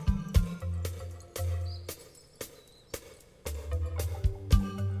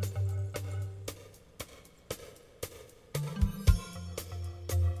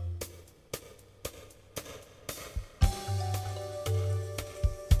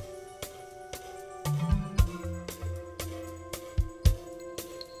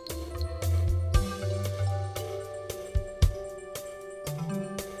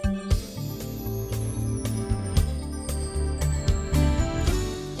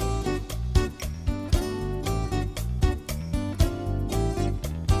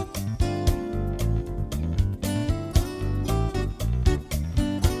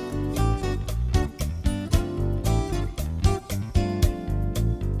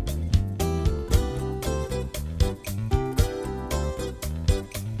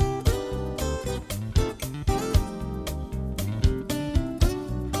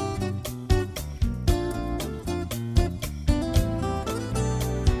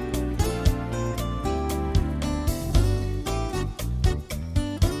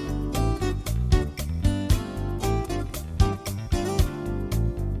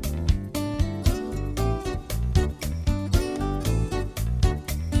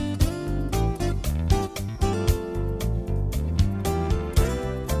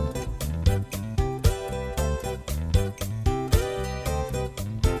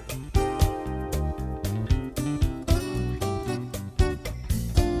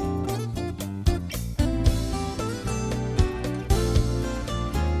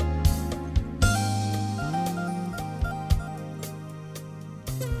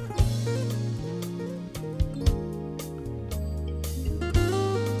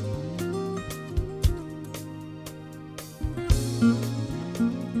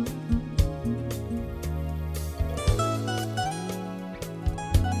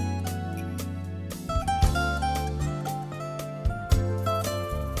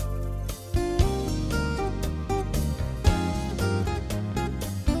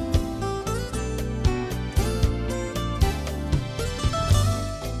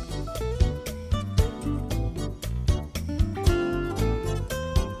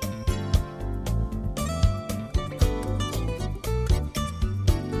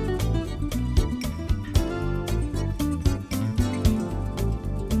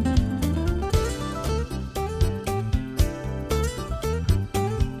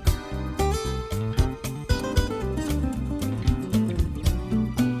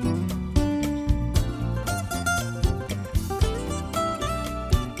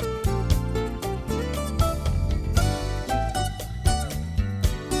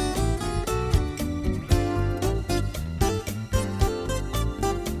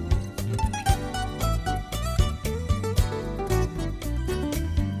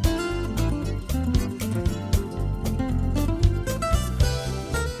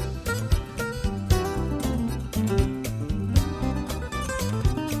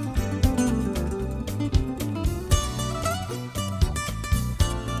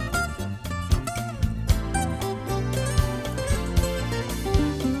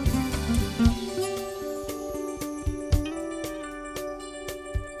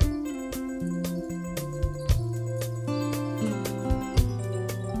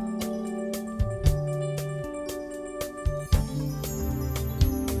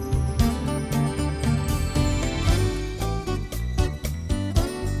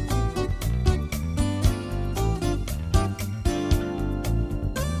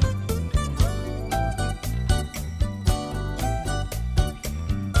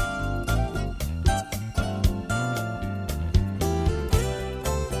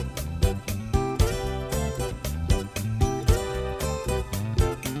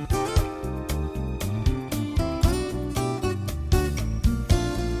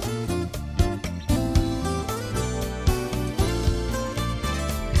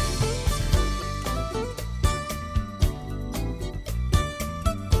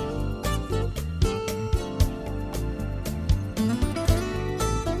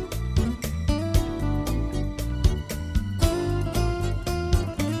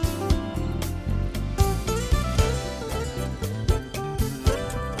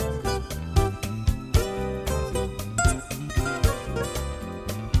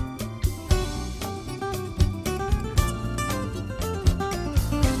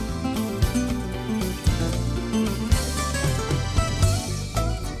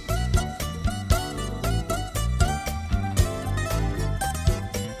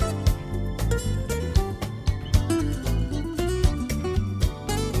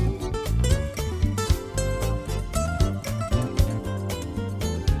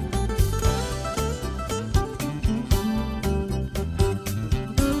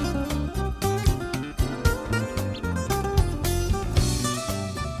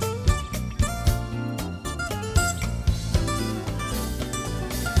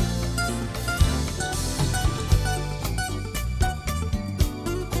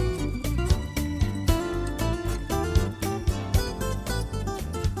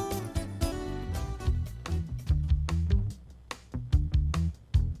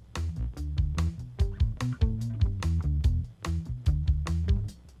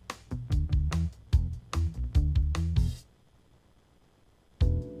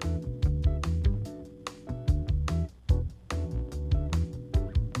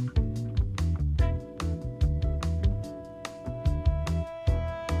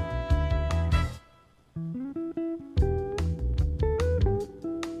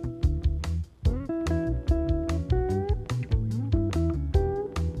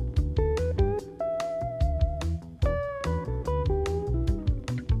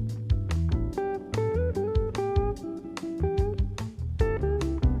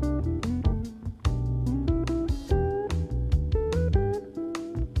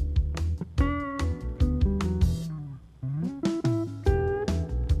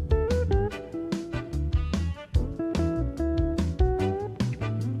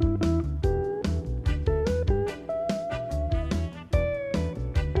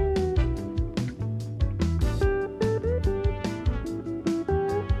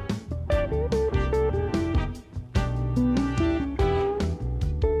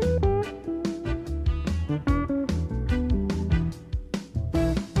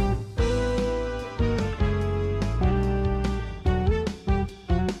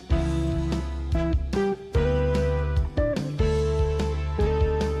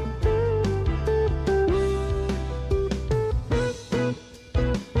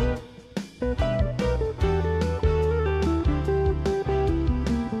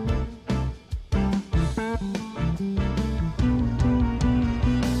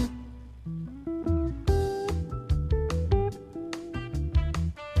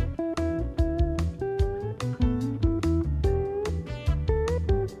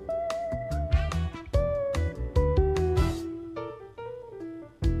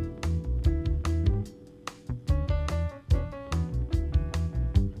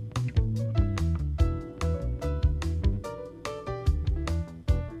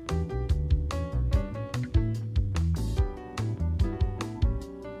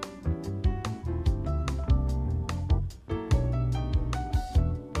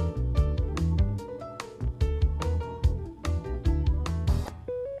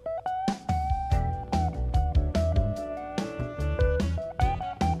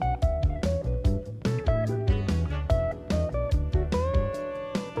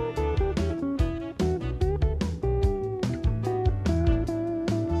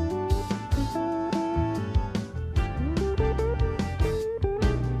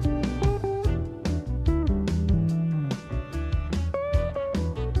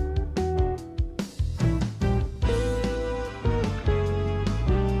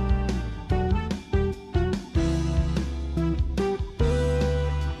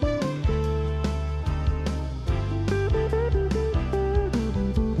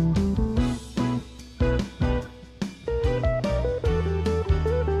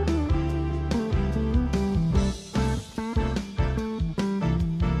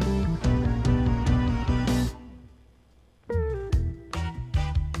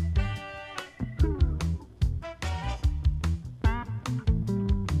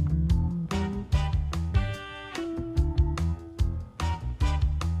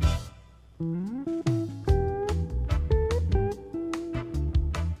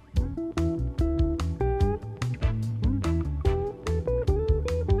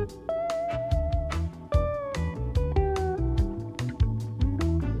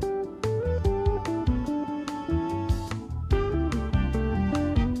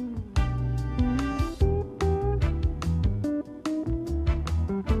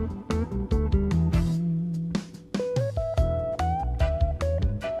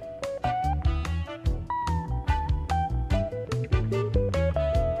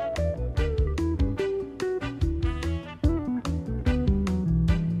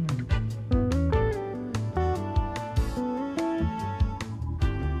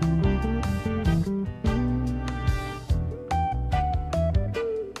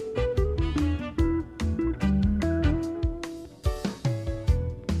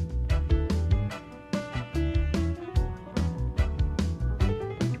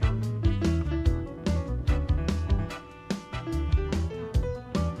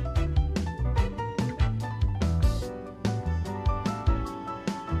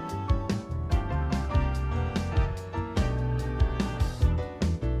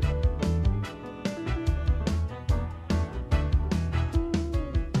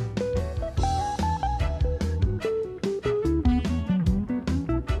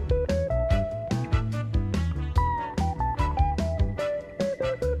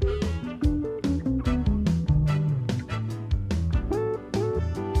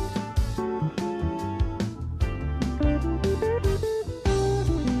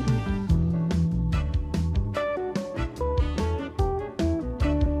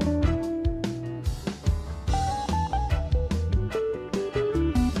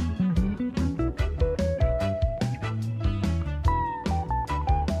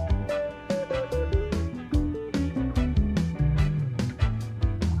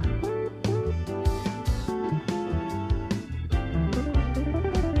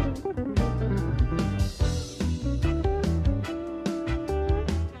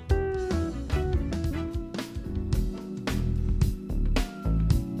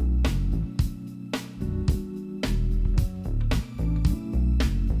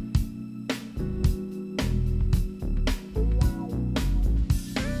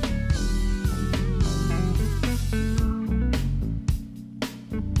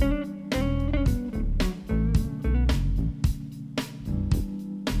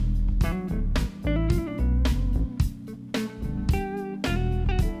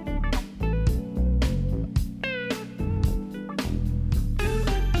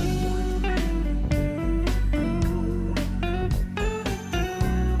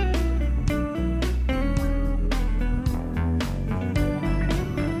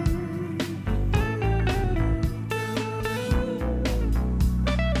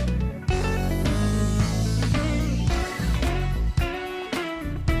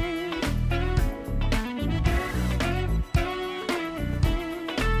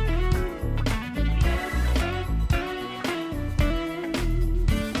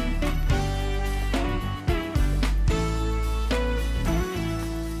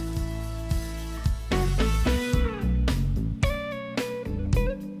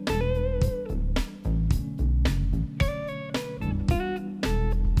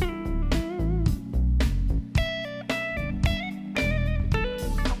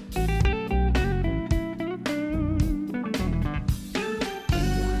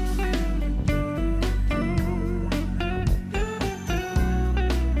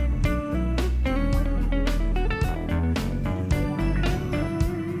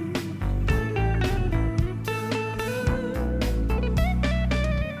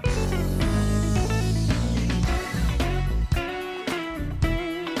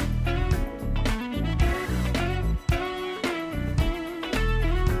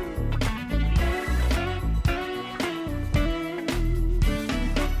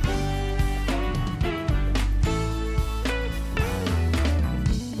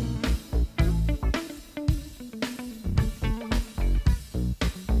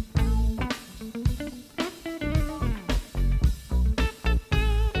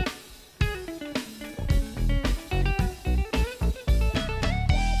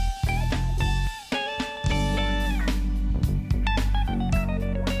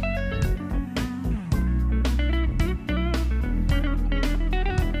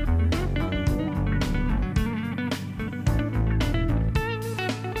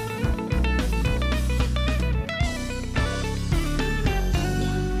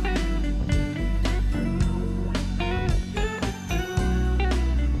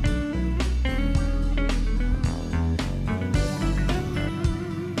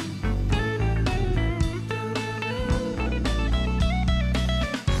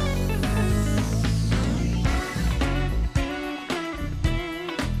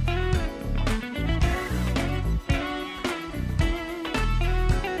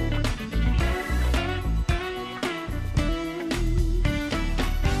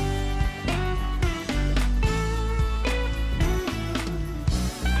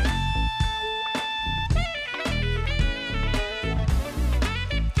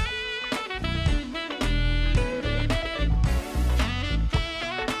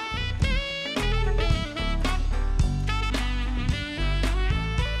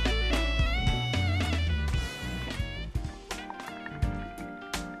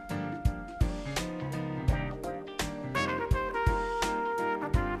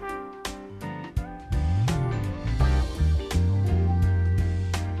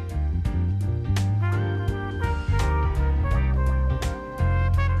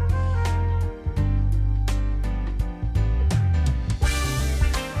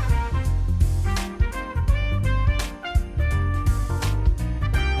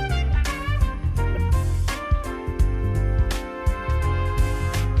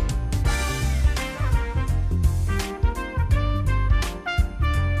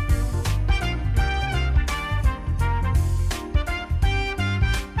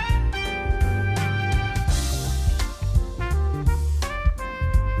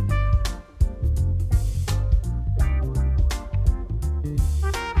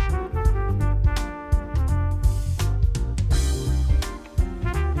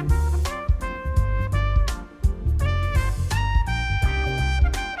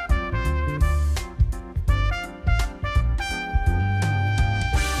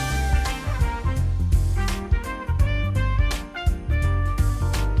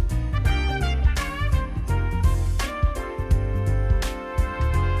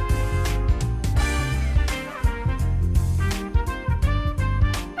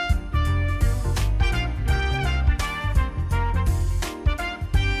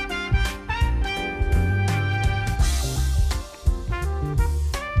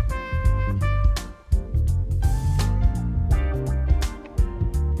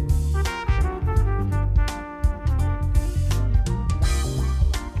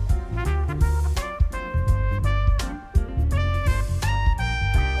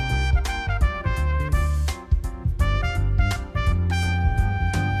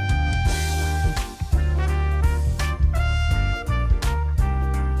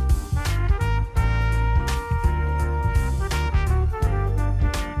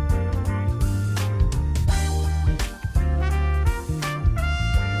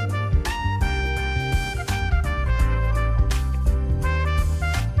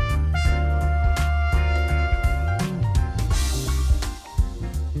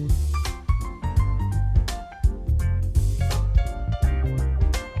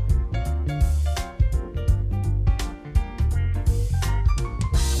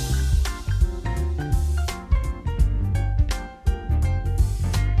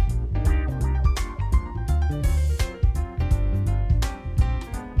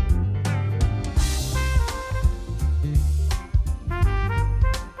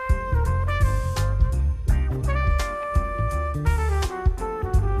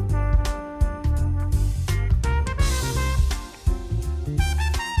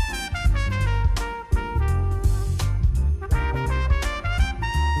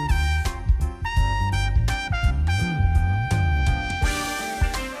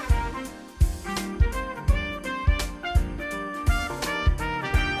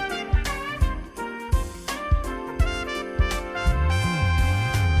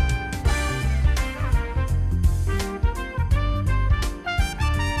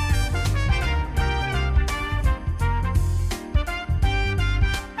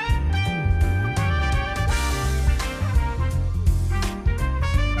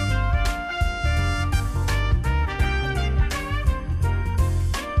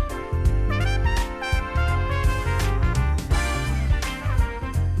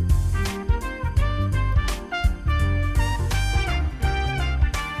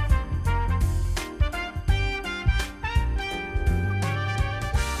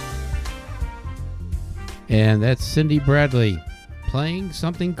 And that's Cindy Bradley playing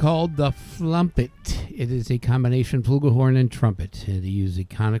something called the flumpet. It is a combination flugelhorn and trumpet. They use a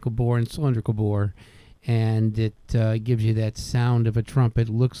conical bore and cylindrical bore, and it gives you that sound of a trumpet.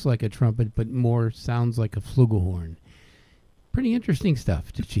 Looks like a trumpet, but more sounds like a flugelhorn. Pretty interesting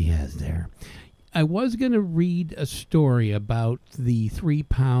stuff that she has there. I was going to read a story about the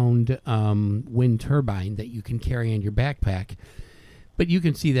 3-pound wind turbine that you can carry in your backpack. But you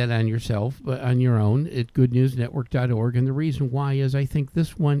can see that on yourself, on your own, at goodnewsnetwork.org. And the reason why is I think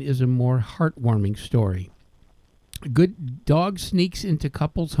this one is a more heartwarming story. A good dog sneaks into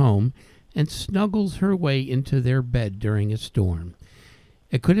couple's home and snuggles her way into their bed during a storm.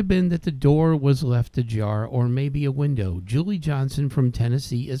 It could have been that the door was left ajar or maybe a window. Julie Johnson from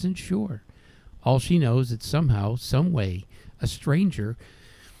Tennessee isn't sure. All she knows is that somehow, some way, a stranger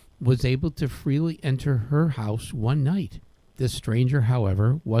was able to freely enter her house one night. This stranger,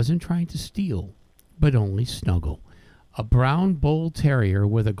 however, wasn't trying to steal, but only snuggle. A brown bull terrier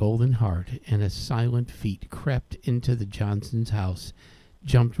with a golden heart and a silent feet crept into the Johnsons' house,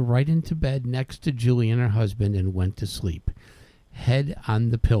 jumped right into bed next to Julie and her husband, and went to sleep, head on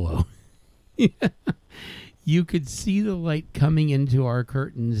the pillow. You could see the light coming into our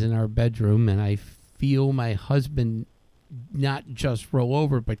curtains in our bedroom, and I feel my husband not just roll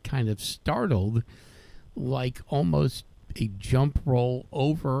over, but kind of startled, like almost a jump roll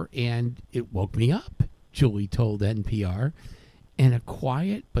over, and it woke me up, Julie told NPR. In a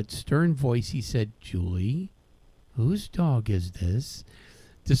quiet but stern voice, he said, "Julie, whose dog is this?"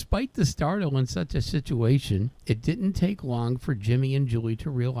 Despite the startle in such a situation, it didn't take long for Jimmy and Julie to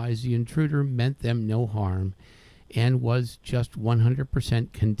realize the intruder meant them no harm and was just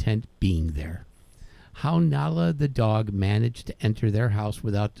 100% content being there. How Nala the dog managed to enter their house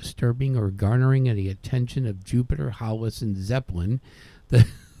without disturbing or garnering any attention of Jupiter, Hollis, and Zeppelin, the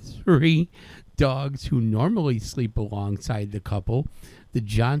 3 dogs who normally sleep alongside the couple, the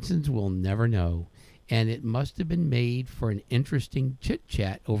Johnsons will never know, and it must have been made for an interesting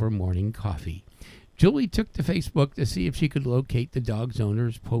chit-chat over morning coffee. Julie took to Facebook to see if she could locate the dog's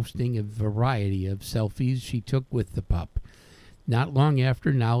owners, posting a variety of selfies she took with the pup. Not long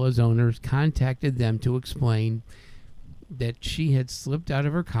after, Nala's owners contacted them to explain that she had slipped out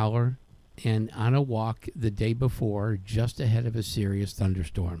of her collar and on a walk the day before, just ahead of a serious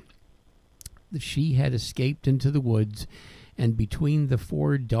thunderstorm. She had escaped into the woods, and between the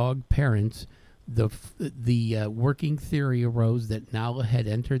 4 dog parents, the working theory arose that Nala had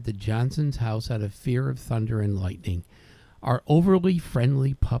entered the Johnsons' house out of fear of thunder and lightning. Our overly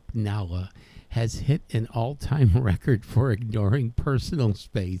friendly pup, Nala, has hit an all-time record for ignoring personal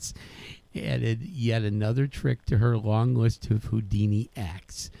space, added yet another trick to her long list of Houdini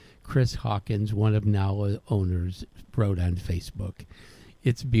acts. Chris Hawkins, one of Nala owners, wrote on Facebook.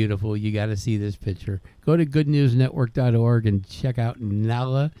 It's beautiful. You got to see this picture. Go to goodnewsnetwork.org and check out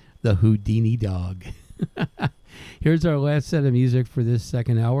Nala the Houdini dog. Here's our last set of music for this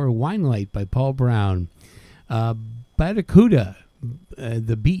second hour. Wine Light by Paul Brown. Batacuda,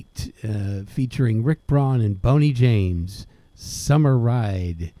 The Beat, featuring Rick Braun and Boney James. Summer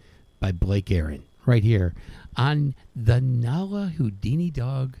Ride by Blake Aaron. Right here on the Nala Houdini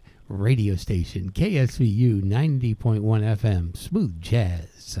Dog radio station, KSVU 90.1 FM, Smooth Jazz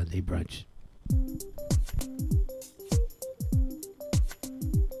Sunday Brunch.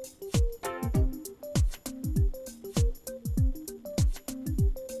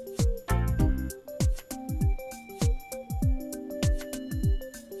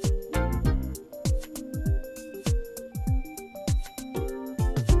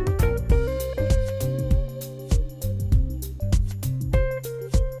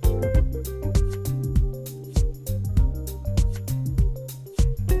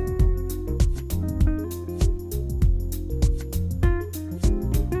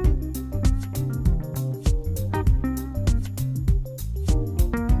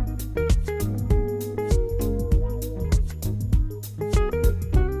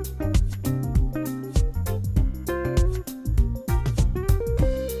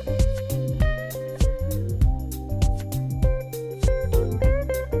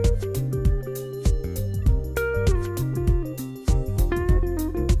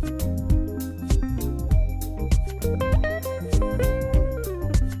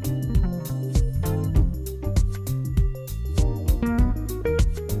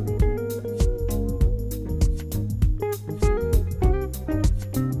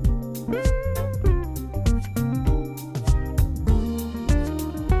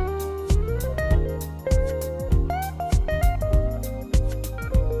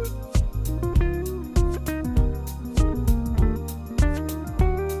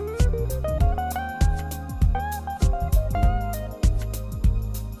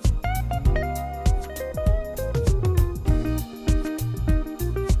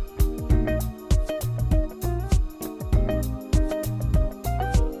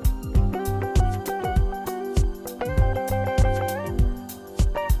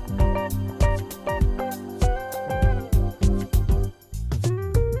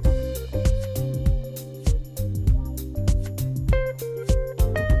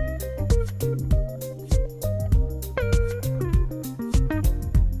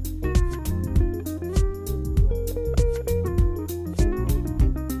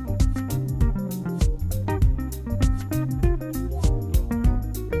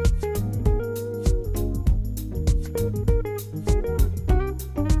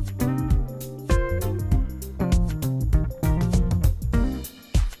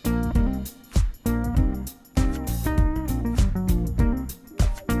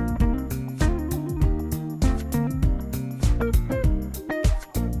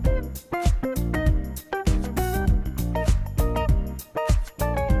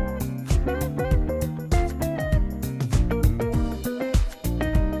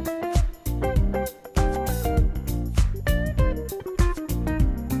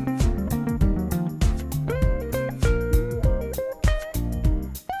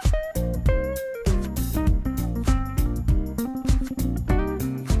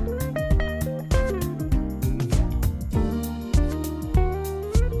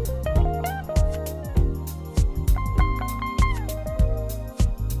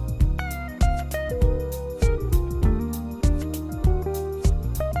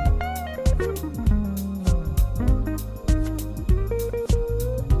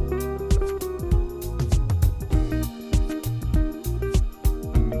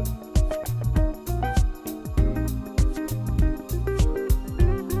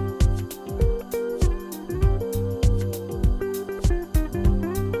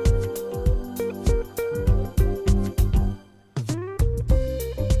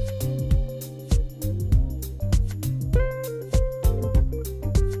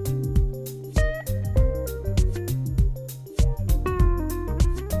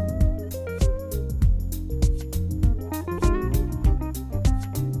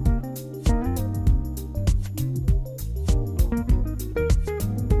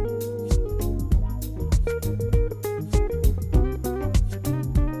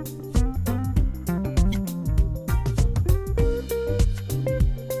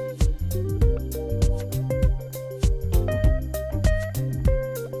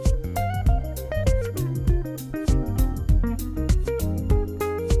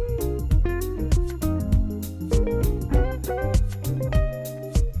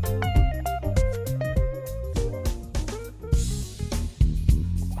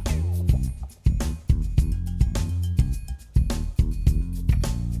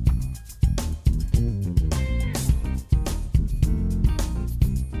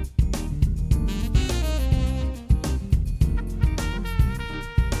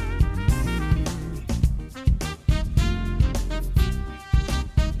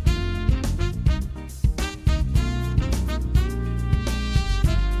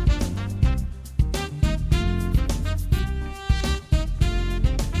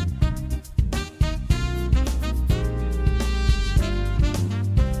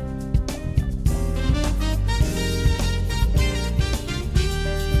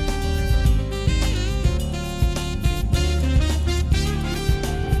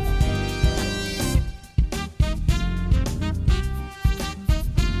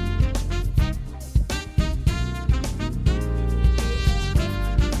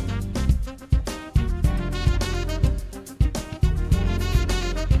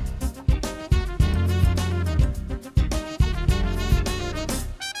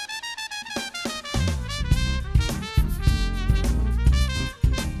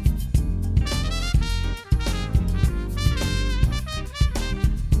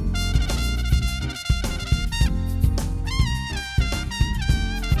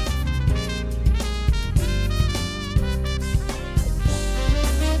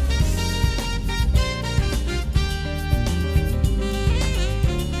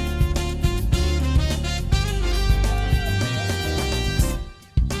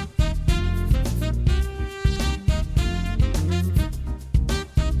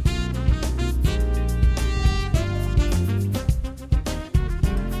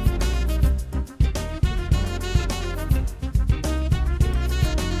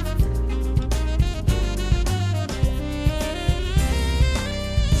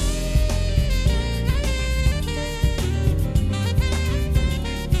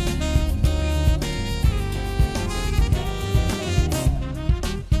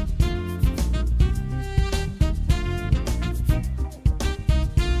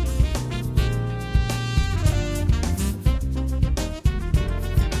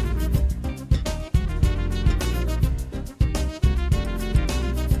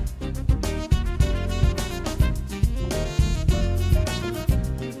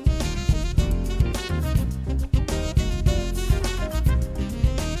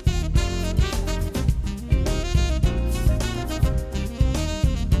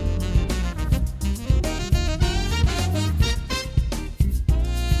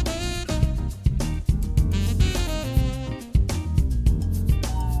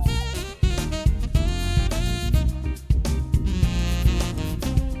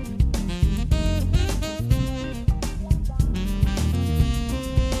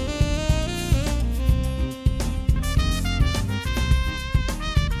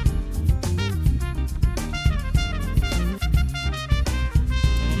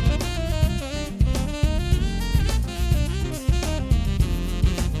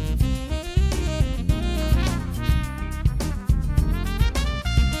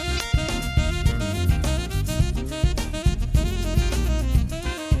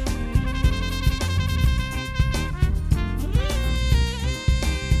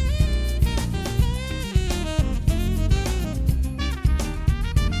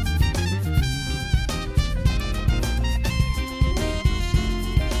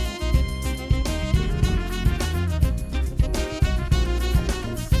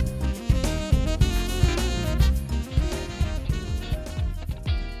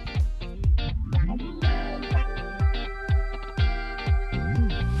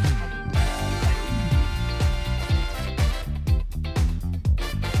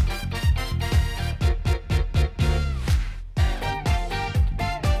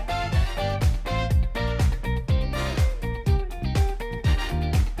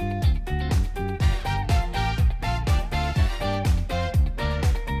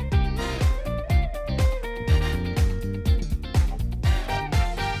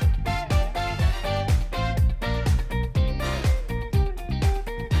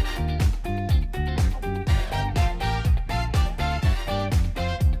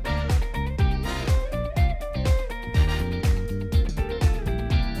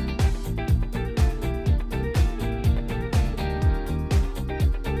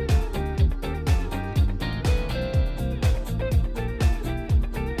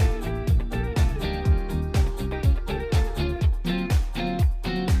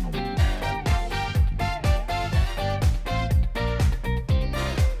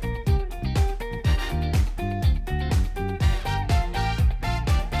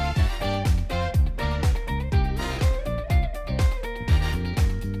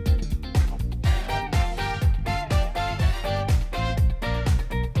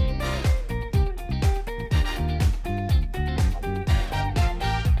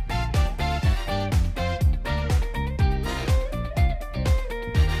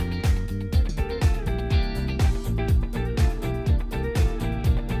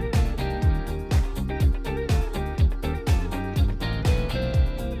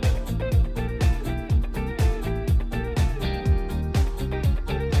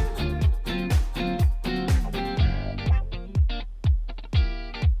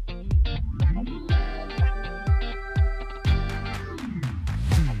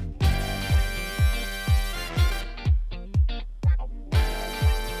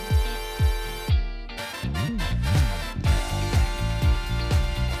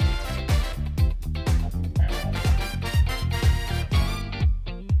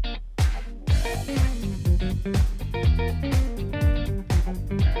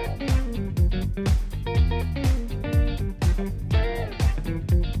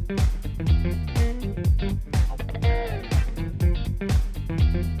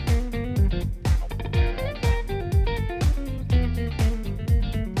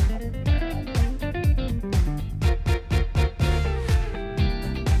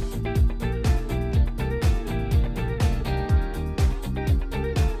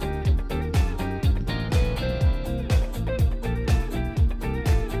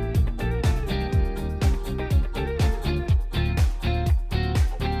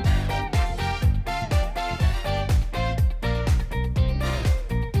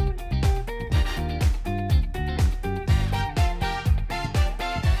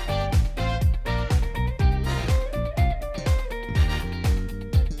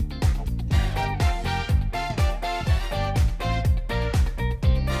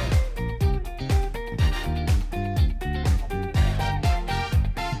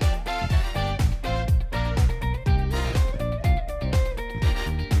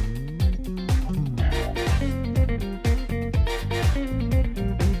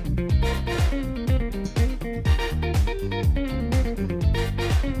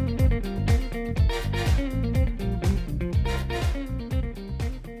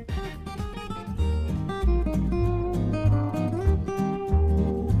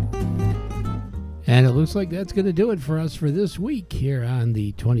 And it looks like that's going to do it for us for this week here on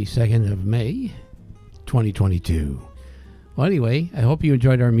the 22nd of May, 2022. Well, anyway, I hope you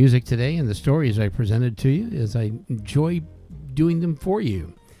enjoyed our music today and the stories I presented to you, as I enjoy doing them for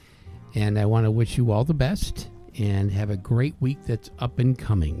you. And I want to wish you all the best and have a great week that's up and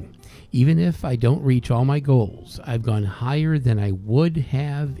coming. Even if I don't reach all my goals, I've gone higher than I would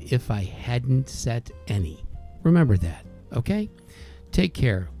have if I hadn't set any. Remember that, okay? Take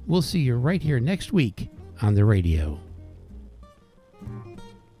care. We'll see you right here next week on the radio.